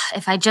like,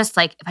 if I just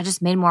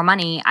made more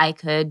money, I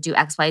could do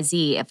X, Y,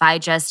 Z. If I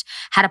just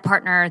had a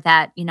partner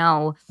that,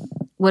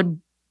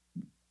 would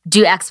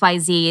do X, Y,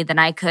 Z, then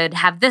I could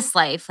have this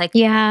life. Like,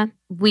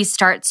 we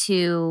start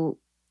to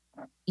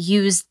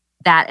use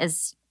that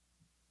as,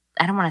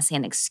 I don't want to say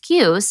an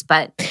excuse,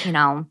 but,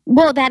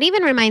 Well, that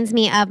even reminds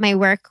me of my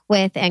work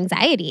with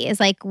anxiety is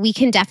like, we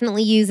can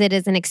definitely use it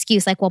as an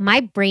excuse. Like, well, my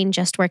brain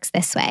just works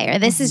this way, or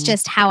this is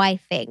just how I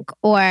think,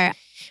 or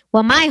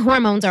well, my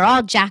hormones are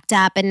all jacked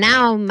up and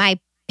now my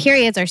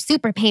periods are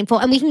super painful.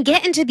 And we can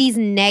get into these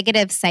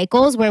negative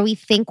cycles where we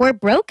think we're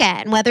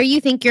broken, whether you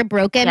think you're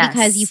broken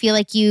because you feel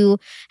like you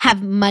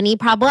have money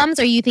problems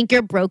or you think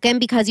you're broken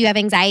because you have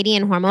anxiety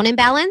and hormone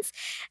imbalance.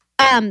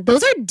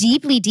 Those are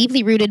deeply,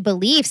 deeply rooted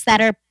beliefs that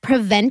are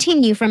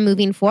preventing you from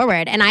moving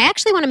forward. And I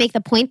actually want to make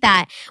the point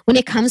that when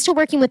it comes to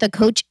working with a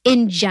coach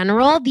in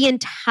general, the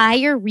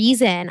entire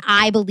reason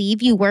I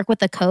believe you work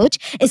with a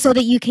coach is so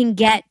that you can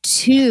get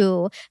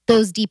to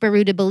those deeper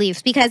rooted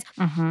beliefs. Because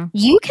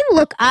you can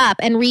look up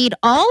and read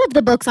all of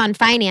the books on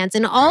finance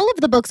and all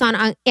of the books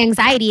on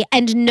anxiety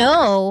and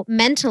know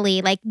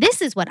mentally, like,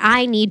 this is what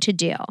I need to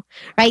do,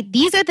 right?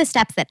 These are the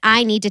steps that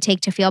I need to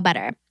take to feel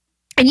better.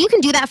 And you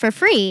can do that for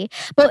free.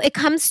 But what it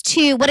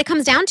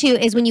comes down to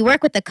is when you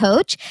work with the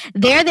coach,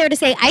 they're there to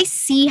say, I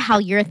see how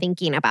you're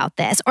thinking about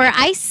this, or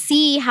I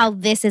see how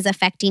this is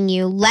affecting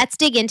you. Let's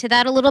dig into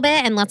that a little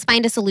bit and let's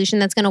find a solution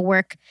that's going to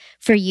work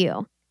for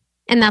you.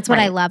 And that's what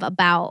I love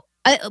about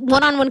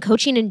one-on-one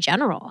coaching in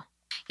general.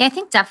 Yeah, I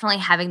think definitely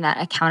having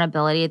that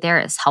accountability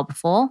there is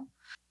helpful.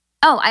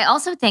 Oh, I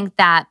also think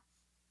that,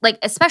 like,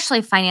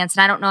 especially finance,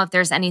 and I don't know if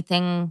there's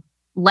anything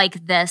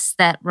like this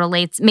that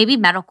relates, maybe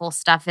medical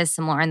stuff is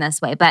similar in this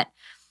way, but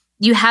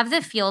you have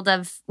the field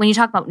of, when you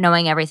talk about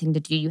knowing everything to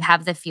do, you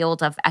have the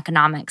field of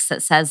economics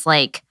that says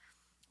like,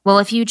 well,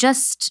 if you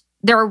just,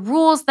 there are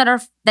rules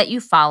that you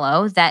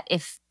follow that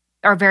if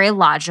are very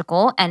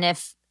logical, and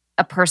if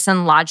a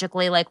person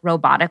logically, like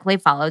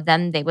robotically followed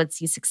them, they would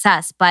see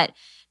success, but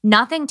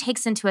nothing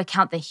takes into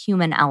account the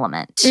human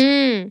element.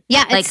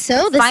 Yeah, like, it's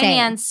so the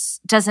finance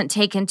doesn't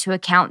take into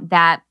account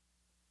that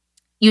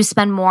you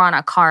spend more on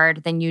a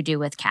card than you do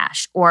with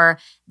cash, or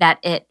that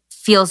it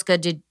feels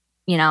good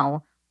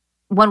to,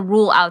 one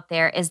rule out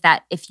there is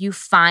that if you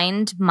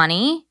find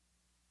money,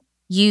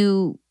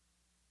 you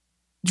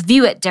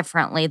view it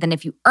differently than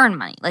if you earn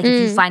money. Like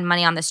if you find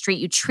money on the street,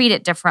 you treat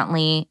it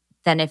differently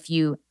than if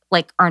you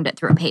like earned it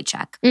through a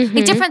paycheck.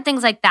 Like different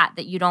things like that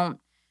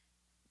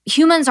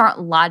humans aren't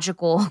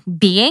logical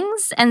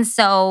beings. And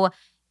so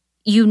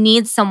you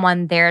need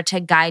someone there to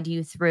guide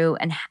you through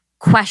and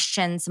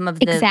question some of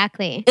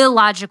the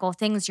illogical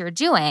things you're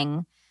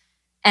doing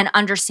and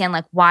understand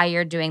like why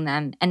you're doing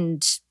them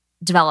and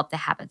develop the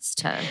habits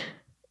to...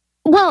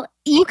 Well,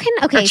 you can,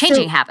 or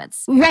changing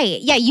habits. Right.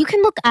 Yeah. You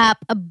can look up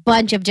a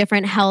bunch of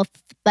different health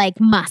like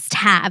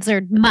must-haves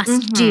or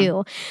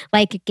must-do,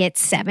 like get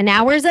 7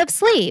 hours of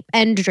sleep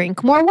and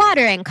drink more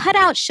water and cut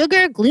out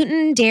sugar,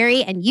 gluten,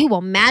 dairy, and you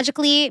will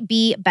magically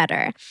be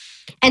better.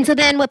 And so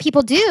then what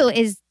people do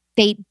is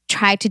they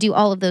try to do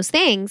all of those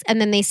things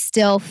and then they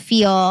still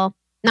feel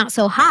not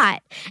so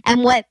hot.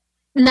 And what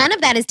none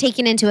of that is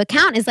taken into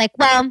account is like,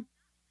 well,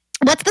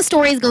 what's the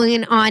stories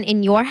going on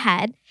in your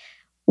head?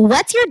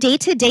 What's your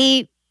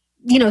day-to-day,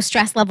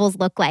 stress levels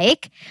look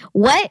like?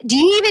 What do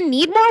you even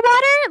need more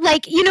water?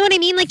 Like, you know what I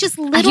mean? Like just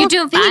little. Are you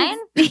doing fine?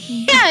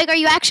 Yeah. Like, are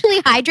you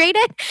actually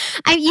hydrated?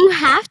 You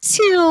have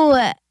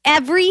to.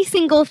 Every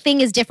single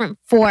thing is different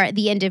for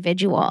the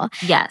individual.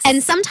 Yes.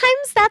 And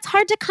sometimes that's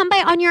hard to come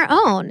by on your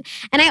own.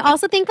 And I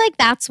also think like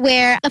that's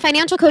where a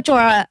financial coach or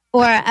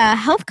a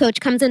health coach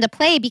comes into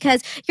play,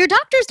 because your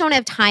doctors don't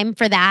have time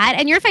for that.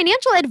 And your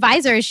financial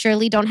advisors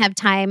surely don't have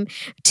time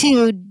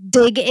to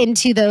dig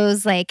into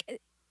those like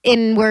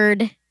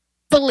inward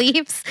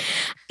beliefs.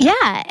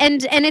 Yeah.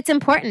 And it's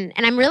important.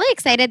 And I'm really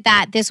excited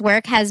that this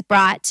work has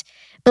brought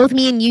both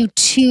me and you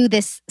to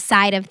this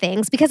side of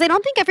things, because I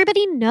don't think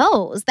everybody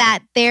knows that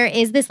there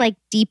is this like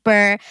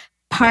deeper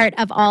part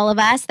of all of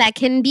us that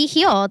can be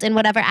healed in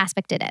whatever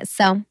aspect it is.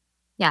 So,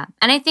 yeah.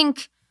 And I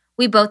think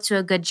we both do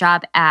a good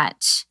job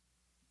at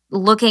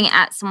looking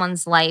at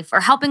someone's life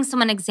or helping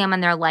someone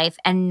examine their life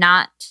and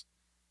not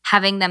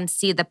having them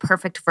see the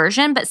perfect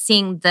version, but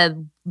seeing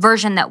the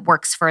version that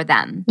works for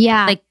them.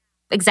 Yeah. Like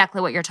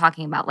exactly what you're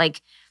talking about.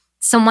 Like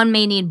someone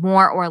may need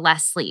more or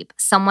less sleep.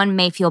 Someone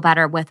may feel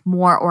better with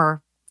more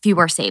or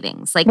fewer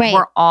savings. Like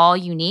we're all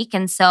unique.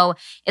 And so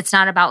it's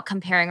not about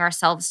comparing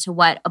ourselves to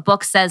what a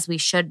book says we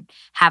should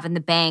have in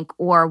the bank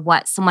or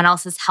what someone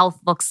else's health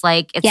looks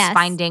like. It's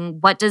finding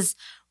what does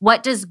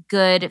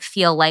good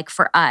feel like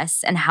for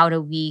us, and how do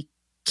we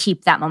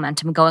keep that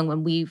momentum going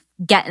when we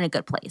get in a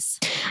good place.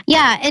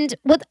 Yeah. And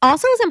what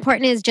also is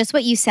important is just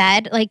what you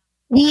said. Like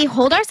we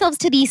hold ourselves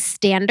to these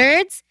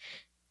standards.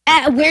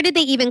 Where did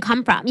they even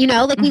come from?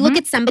 Like we look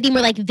at somebody and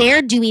we're like,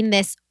 they're doing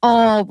this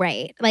all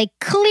right. Like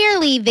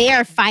clearly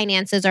their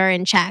finances are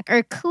in check,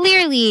 or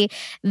clearly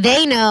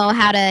they know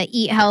how to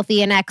eat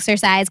healthy and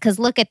exercise because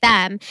look at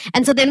them.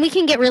 And so then we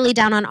can get really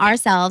down on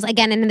ourselves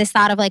again in this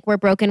thought of like, we're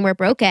broken.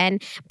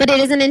 But it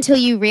isn't until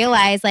you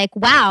realize like,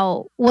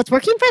 wow, what's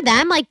working for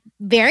them, like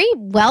very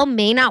well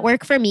may not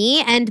work for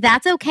me. And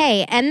that's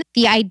okay. And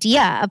the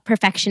idea of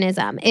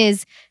perfectionism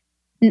is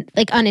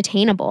like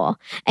unattainable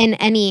in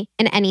any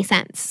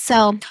sense.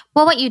 So,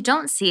 well, what you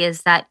don't see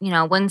is that,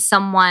 when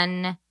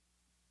someone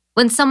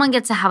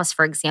gets a house,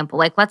 for example,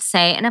 like let's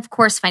say, and of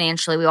course,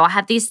 financially, we all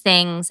have these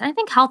things. And I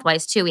think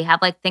health-wise too, we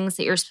have like things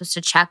that you're supposed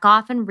to check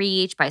off and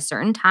reach by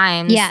certain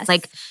times. Yes. It's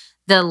like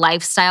the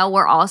lifestyle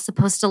we're all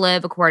supposed to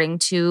live according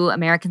to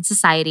American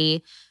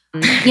society.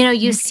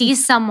 You see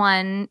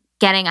someone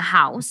getting a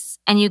house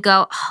and you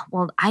go, oh,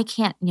 well, I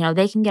can't,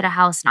 they can get a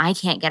house and I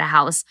can't get a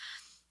house.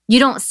 You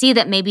don't see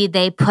that maybe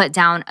they put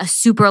down a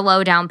super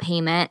low down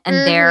payment and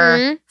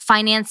they're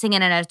financing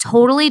it in a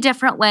totally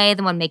different way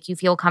than would make you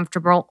feel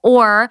comfortable.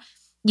 Or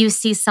you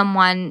see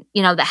someone,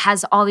 that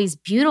has all these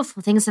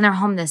beautiful things in their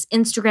home, this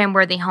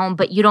Instagram-worthy home,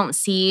 but you don't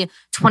see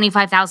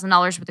 $25,000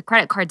 worth of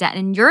credit card debt.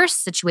 In your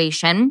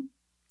situation,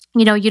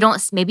 you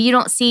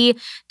don't see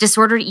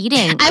disordered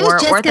eating or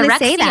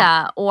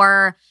orthorexia.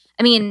 Or,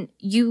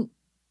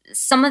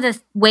 some of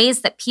the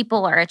ways that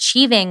people are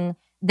achieving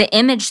the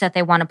image that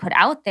they want to put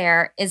out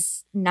there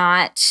is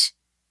not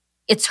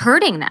it's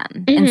hurting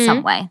them in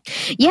some way.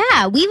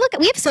 Yeah, we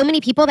have so many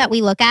people that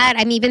we look at.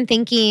 I'm even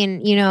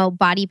thinking,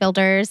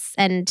 bodybuilders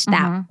and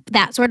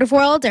that sort of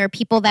world, or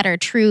people that are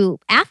true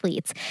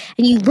athletes.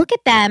 And you look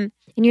at them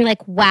and you're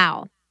like,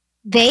 wow,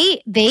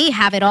 they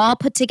have it all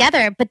put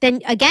together. But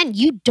then again,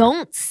 you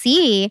don't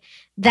see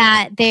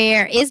that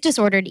there is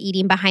disordered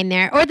eating behind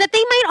there, or that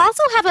they might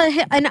also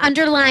have an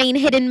underlying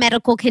hidden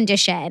medical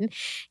condition.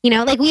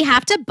 We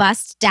have to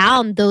bust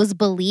down those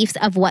beliefs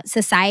of what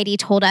society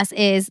told us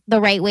is the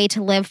right way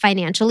to live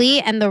financially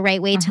and the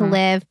right way to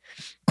live,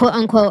 quote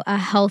unquote, a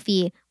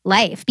healthy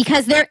life,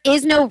 because there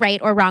is no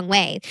right or wrong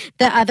way.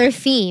 The other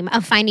theme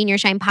of Finding Your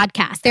Shine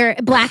podcast, they're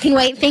black and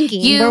white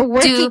thinking. Do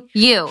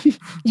you.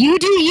 You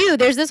do you.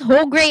 There's this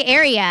whole gray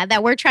area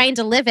that we're trying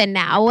to live in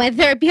now,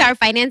 whether it be our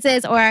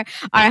finances or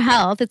our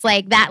health. It's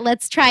like that.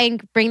 Let's try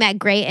and bring that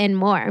gray in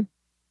more.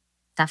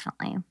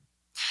 Definitely.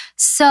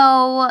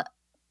 So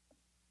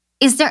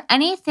is there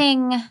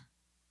anything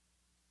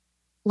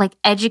like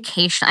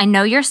education? I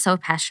know you're so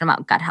passionate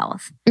about gut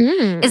health.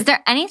 Is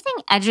there anything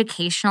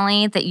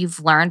educationally that you've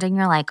learned and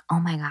you're like, oh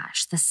my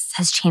gosh, this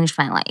has changed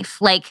my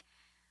life? Like,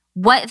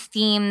 what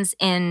themes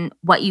in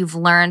what you've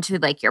learned through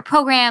like your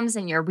programs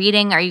and your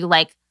reading are you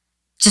like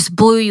just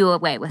blew you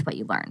away with what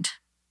you learned?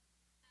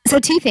 So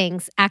 2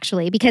 things,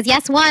 actually, because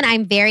yes, one,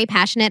 I'm very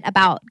passionate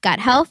about gut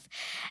health.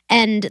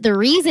 And the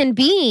reason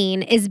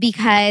being is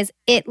because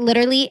it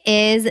literally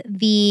is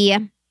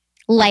the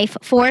life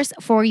force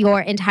for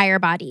your entire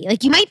body.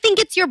 Like, you might think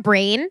it's your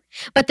brain,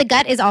 but the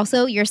gut is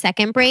also your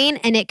second brain,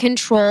 and it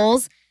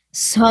controls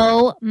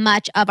so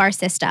much of our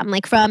system,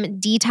 like from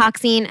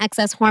detoxing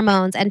excess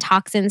hormones and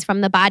toxins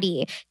from the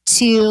body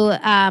to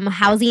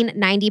housing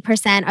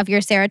 90% of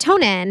your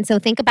serotonin. So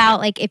think about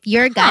like if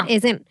your gut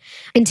isn't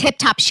in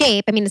tip-top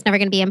shape, I mean, it's never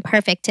going to be in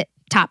perfect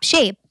tip-top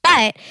shape,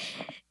 but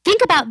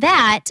think about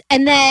that,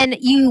 and then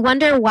you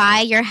wonder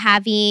why you're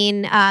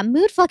having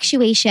mood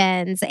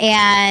fluctuations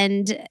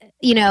and,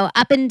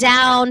 up and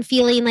down,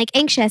 feeling like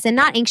anxious and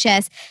not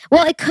anxious.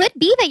 Well, it could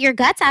be that your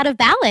gut's out of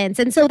balance.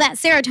 And so that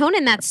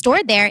serotonin that's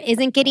stored there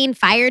isn't getting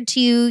fired to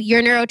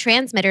your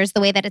neurotransmitters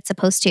the way that it's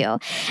supposed to.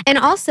 And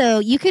also,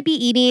 you could be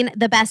eating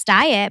the best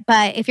diet,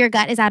 but if your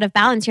gut is out of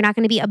balance, you're not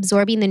going to be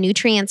absorbing the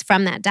nutrients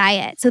from that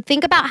diet. So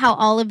think about how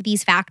all of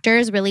these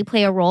factors really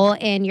play a role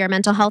in your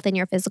mental health and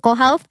your physical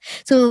health.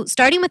 So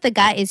starting with the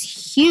gut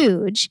is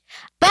huge.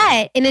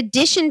 But in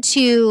addition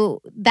to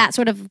that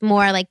sort of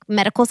more like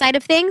medical side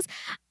of things,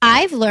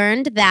 I've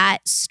learned that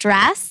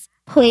stress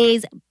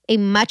plays a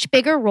much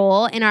bigger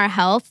role in our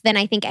health than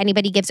I think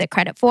anybody gives it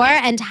credit for,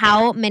 and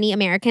how many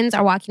Americans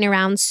are walking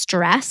around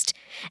stressed,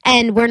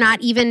 and we're not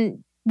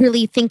even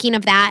really thinking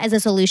of that as a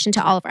solution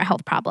to all of our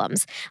health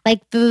problems.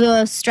 Like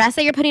the stress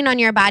that you're putting on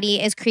your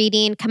body is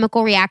creating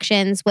chemical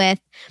reactions with,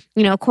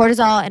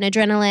 cortisol and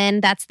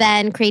adrenaline. That's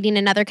then creating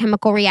another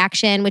chemical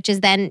reaction, which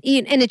is then,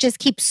 and it just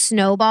keeps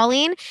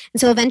snowballing.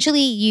 And so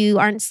eventually you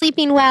aren't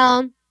sleeping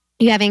well.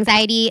 You have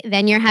anxiety,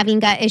 then you're having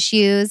gut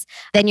issues,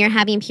 then you're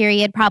having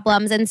period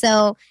problems. And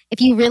so if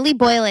you really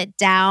boil it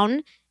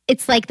down,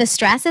 it's like the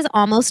stress is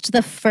almost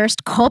the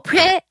first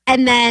culprit,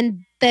 and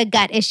then the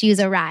gut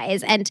issues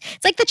arise. And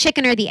it's like the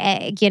chicken or the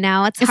egg, it's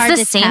hard to tell. It's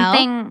the same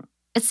thing.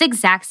 It's the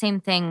exact same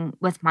thing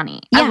with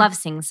money. Yeah. I love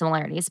seeing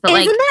similarities. But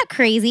isn't that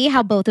crazy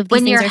how both of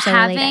these things are so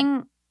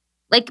related?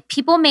 Like,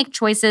 people make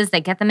choices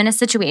that get them in a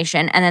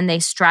situation, and then they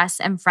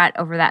stress and fret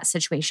over that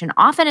situation.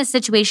 Often a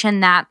situation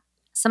that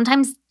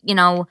sometimes,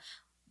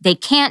 they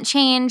can't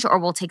change, or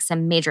will take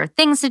some major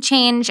things to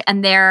change.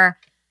 And they're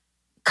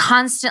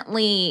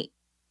constantly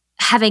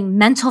having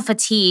mental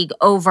fatigue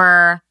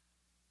over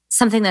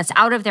something that's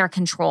out of their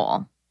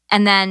control.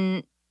 And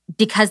then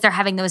because they're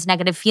having those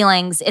negative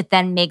feelings, it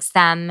then makes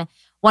them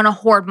want to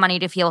hoard money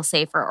to feel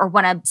safer, or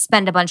want to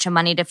spend a bunch of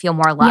money to feel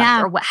more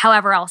loved, or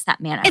however else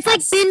that manifests.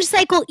 It's like binge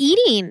cycle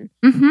eating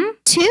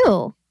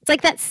too. It's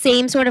like that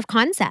same sort of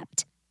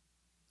concept.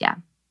 Yeah.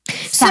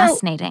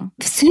 Fascinating.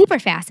 Super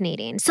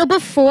fascinating. So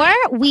before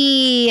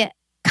we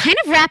kind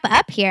of wrap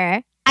up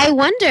here, I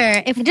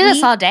wonder if we do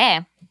this all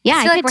day. Yeah,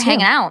 I feel like we're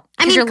hanging out.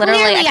 I mean,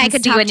 clearly I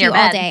could talk to you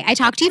all day. I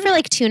talked to you for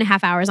like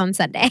 2.5 hours on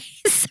Sunday.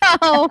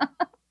 So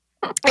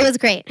it was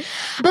great.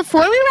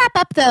 Before we wrap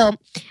up though,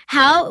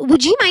 how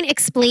would you mind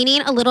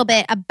explaining a little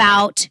bit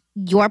about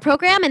your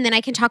program? And then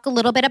I can talk a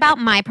little bit about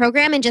my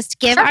program and just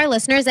give our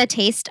listeners a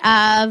taste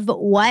of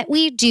what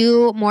we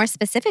do more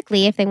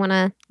specifically if they want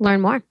to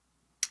learn more.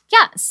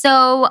 Yeah.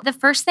 So the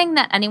first thing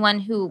that anyone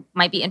who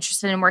might be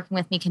interested in working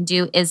with me can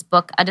do is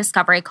book a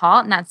discovery call,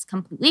 and that's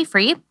completely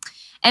free.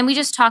 And we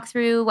just talk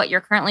through what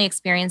you're currently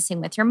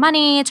experiencing with your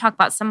money, talk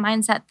about some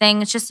mindset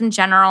things, just some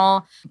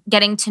general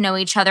getting to know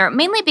each other,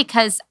 mainly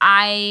because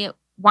I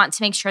want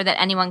to make sure that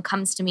anyone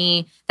comes to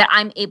me that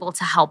I'm able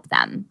to help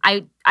them.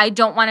 I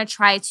don't want to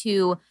try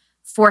to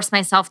force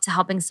myself to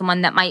helping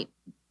someone that might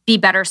be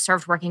better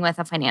served working with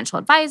a financial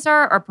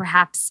advisor, or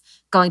perhaps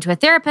going to a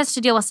therapist to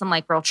deal with some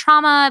like real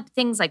trauma,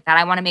 things like that.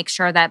 I want to make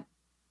sure that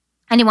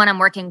anyone I'm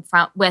working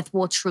with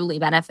will truly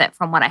benefit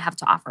from what I have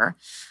to offer.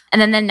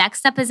 And then the next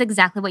step is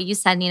exactly what you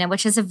said, Nina,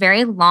 which is a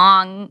very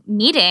long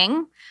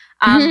meeting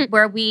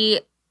where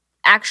we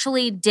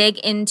actually dig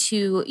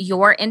into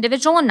your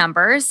individual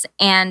numbers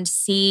and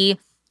see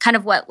kind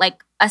of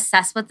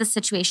assess what the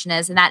situation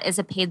is. And that is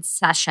a paid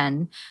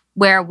session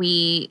where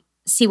we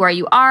see where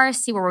you are,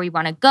 see where we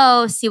want to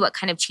go, see what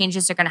kind of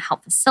changes are going to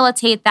help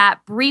facilitate that.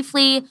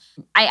 Briefly,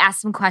 I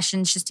ask some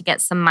questions just to get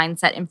some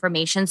mindset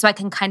information so I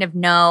can kind of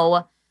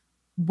know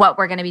what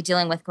we're going to be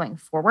dealing with going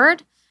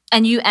forward.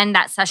 And you end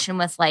that session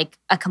with like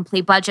a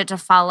complete budget to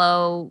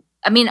follow.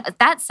 I mean,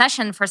 that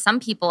session for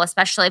some people,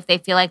 especially if they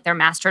feel like they're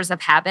masters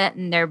of habit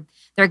and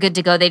they're good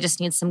to go, they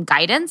just need some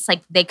guidance.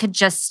 Like they could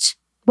just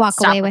walk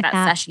away with that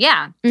session.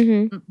 Yeah.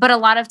 Mm-hmm. But a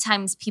lot of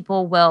times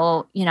people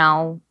will,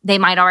 they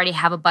might already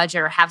have a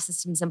budget or have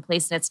systems in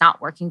place and it's not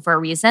working for a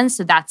reason.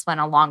 So that's when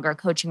a longer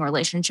coaching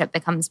relationship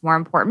becomes more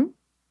important.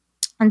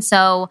 And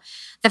so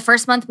the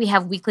first month we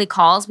have weekly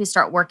calls. We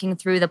start working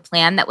through the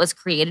plan that was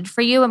created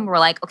for you. And we're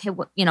like, okay,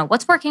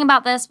 what's working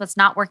about this? What's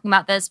not working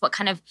about this? What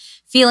kind of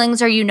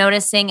feelings are you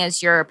noticing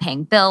as you're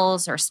paying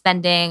bills or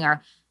spending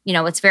or,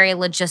 it's very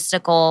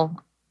logistical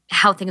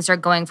how things are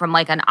going from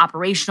like an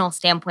operational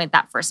standpoint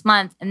that first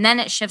month. And then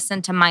it shifts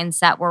into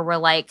mindset where we're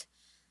like,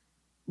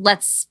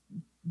 let's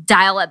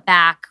dial it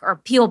back or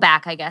peel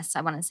back, I guess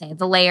I want to say,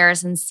 the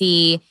layers and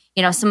see,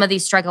 some of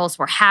these struggles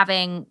we're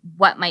having,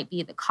 what might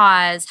be the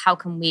cause, how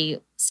can we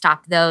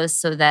stop those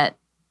so that,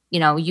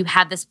 you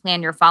have this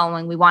plan you're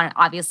following. We want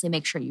to obviously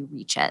make sure you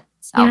reach it.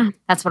 So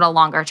That's what a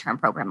longer term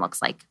program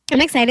looks like.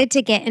 I'm excited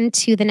to get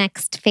into the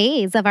next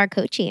phase of our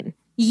coaching.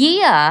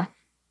 Yeah.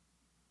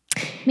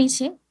 Me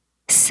too.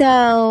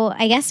 So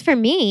I guess for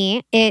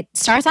me, it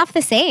starts off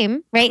the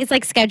same, right? It's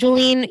like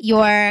scheduling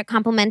your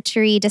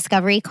complimentary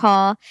discovery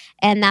call.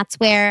 And that's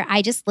where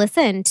I just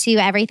listen to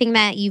everything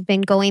that you've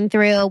been going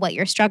through, what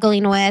you're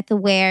struggling with,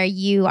 where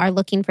you are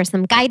looking for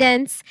some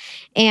guidance.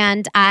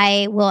 And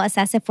I will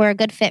assess if we're a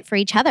good fit for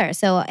each other.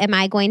 So am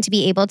I going to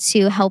be able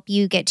to help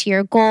you get to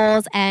your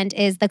goals? And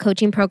is the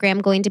coaching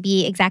program going to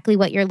be exactly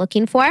what you're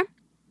looking for?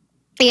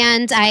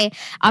 And I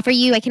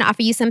can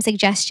offer you some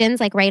suggestions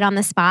like right on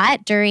the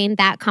spot during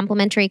that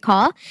complimentary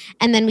call.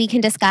 And then we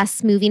can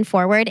discuss moving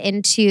forward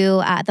into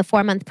the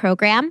 4-month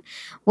program,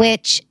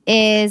 which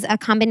is a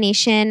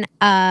combination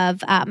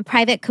of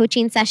private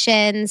coaching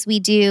sessions. We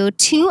do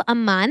 2 a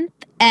month.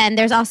 And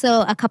there's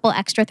also a couple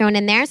extra thrown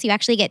in there. So you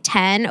actually get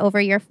 10 over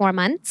your 4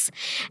 months.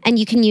 And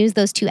you can use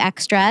those 2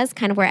 extras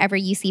kind of wherever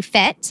you see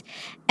fit.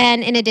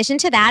 And in addition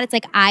to that, it's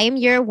like I am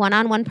your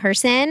one-on-one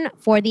person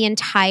for the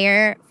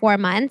entire 4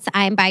 months.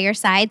 I'm by your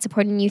side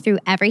supporting you through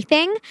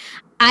everything.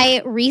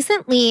 I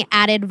recently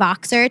added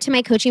Voxer to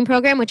my coaching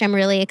program, which I'm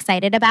really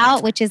excited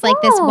about, which is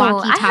like this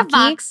walkie-talkie. I have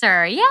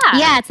Voxer, yeah.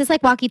 Yeah, it's this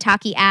like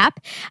walkie-talkie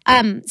app.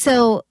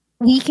 So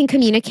we can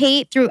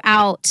communicate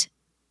throughout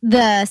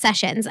the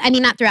sessions. I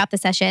mean, not throughout the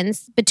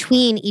sessions,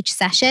 between each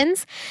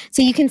sessions.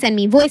 So you can send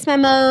me voice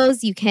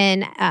memos. You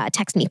can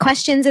text me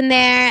questions in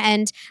there.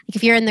 And like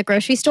if you're in the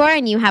grocery store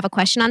and you have a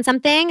question on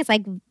something, it's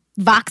like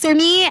Voxer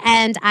me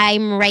and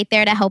I'm right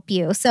there to help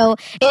you. So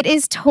it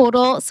is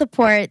total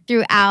support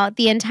throughout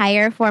the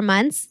entire 4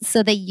 months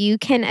so that you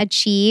can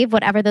achieve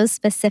whatever those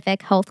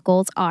specific health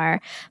goals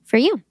are for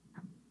you.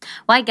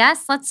 Well, I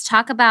guess let's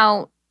talk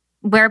about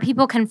where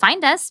people can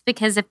find us,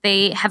 because if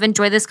they have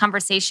enjoyed this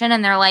conversation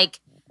and they're like,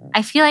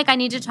 I feel like I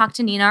need to talk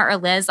to Nina or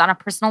Liz on a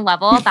personal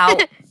level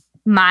about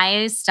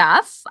my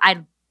stuff,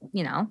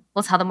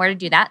 we'll tell them where to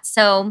do that.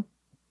 So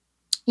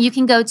you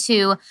can go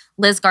to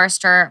Liz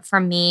Garster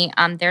from me.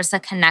 There's a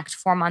connect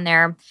form on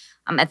there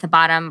at the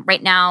bottom.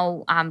 Right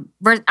now, I'm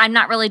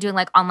not really doing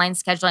like online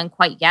scheduling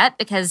quite yet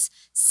because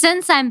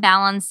since I'm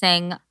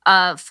balancing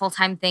a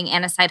full-time thing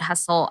and a side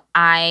hustle,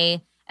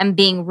 I am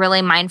being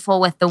really mindful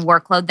with the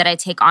workload that I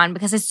take on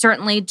because I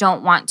certainly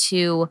don't want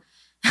to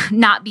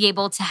not be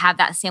able to have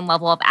that same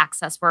level of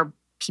access where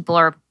people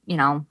are,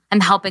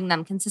 I'm helping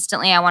them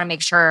consistently. I want to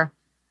make sure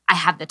I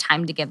have the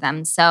time to give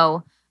them.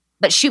 So,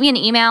 but shoot me an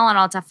email and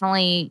I'll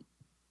definitely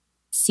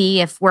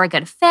see if we're a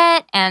good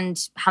fit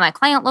and how my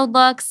client load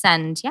looks.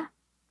 And yeah.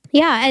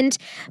 Yeah. And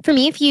for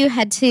me, if you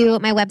head to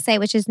my website,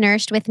 which is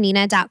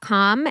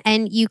nourishedwithnina.com,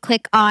 and you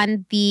click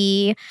on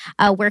the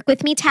Work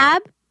With Me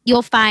tab,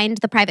 you'll find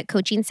the private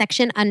coaching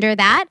section under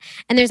that.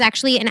 And there's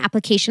actually an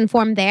application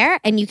form there.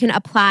 And you can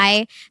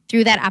apply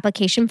through that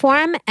application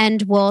form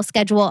and we'll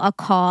schedule a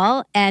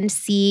call and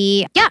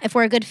see, if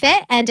we're a good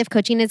fit and if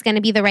coaching is going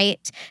to be the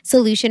right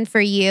solution for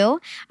you.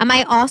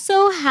 I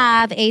also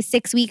have a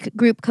 6-week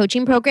group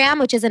coaching program,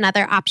 which is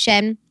another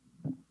option,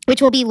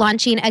 which will be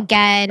launching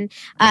again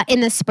in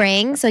the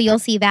spring. So you'll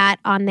see that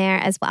on there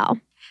as well.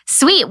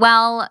 Sweet.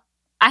 Well,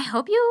 I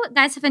hope you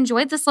guys have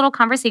enjoyed this little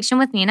conversation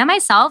with Nina and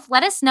myself.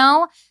 Let us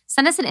know.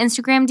 Send us an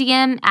Instagram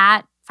DM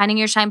at Finding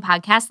Your Shine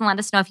Podcast and let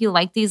us know if you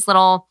like these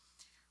little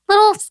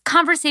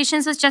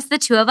conversations with just the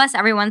two of us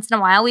every once in a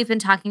while. We've been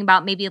talking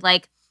about maybe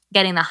like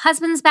getting the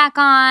husbands back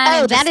on.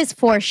 Oh, that is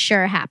for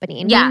sure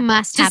happening. Yeah, we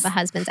must have a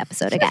husbands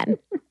episode again.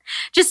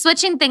 just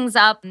switching things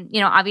up.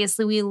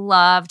 Obviously we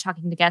love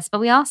talking to guests, but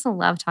we also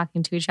love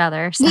talking to each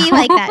other. So. We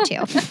like that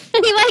too.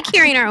 We like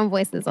hearing our own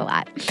voices a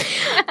lot.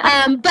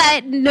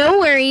 But no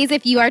worries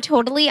if you are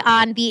totally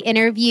on the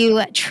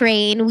interview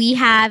train. We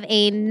have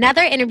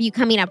another interview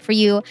coming up for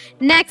you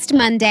next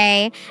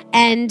Monday,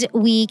 and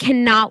we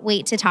cannot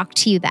wait to talk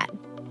to you then.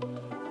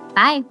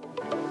 Bye.